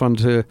 It'll be fun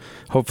to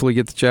hopefully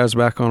get the Jazz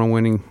back on a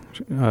winning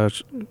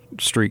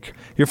streak.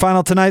 Your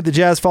final tonight, the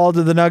Jazz fall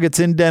to the Nuggets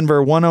in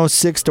Denver,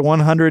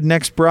 106-100.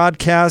 Next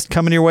broadcast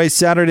coming your way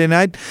Saturday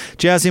night.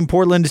 Jazz in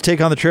Portland to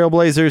take on the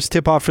Trailblazers.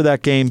 Tip-off for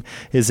that game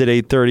is at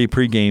 8:30.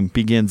 Pregame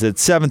begins at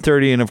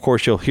 7:30. And, of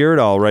course, you'll hear it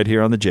all right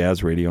here on the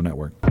Jazz Radio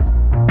Network.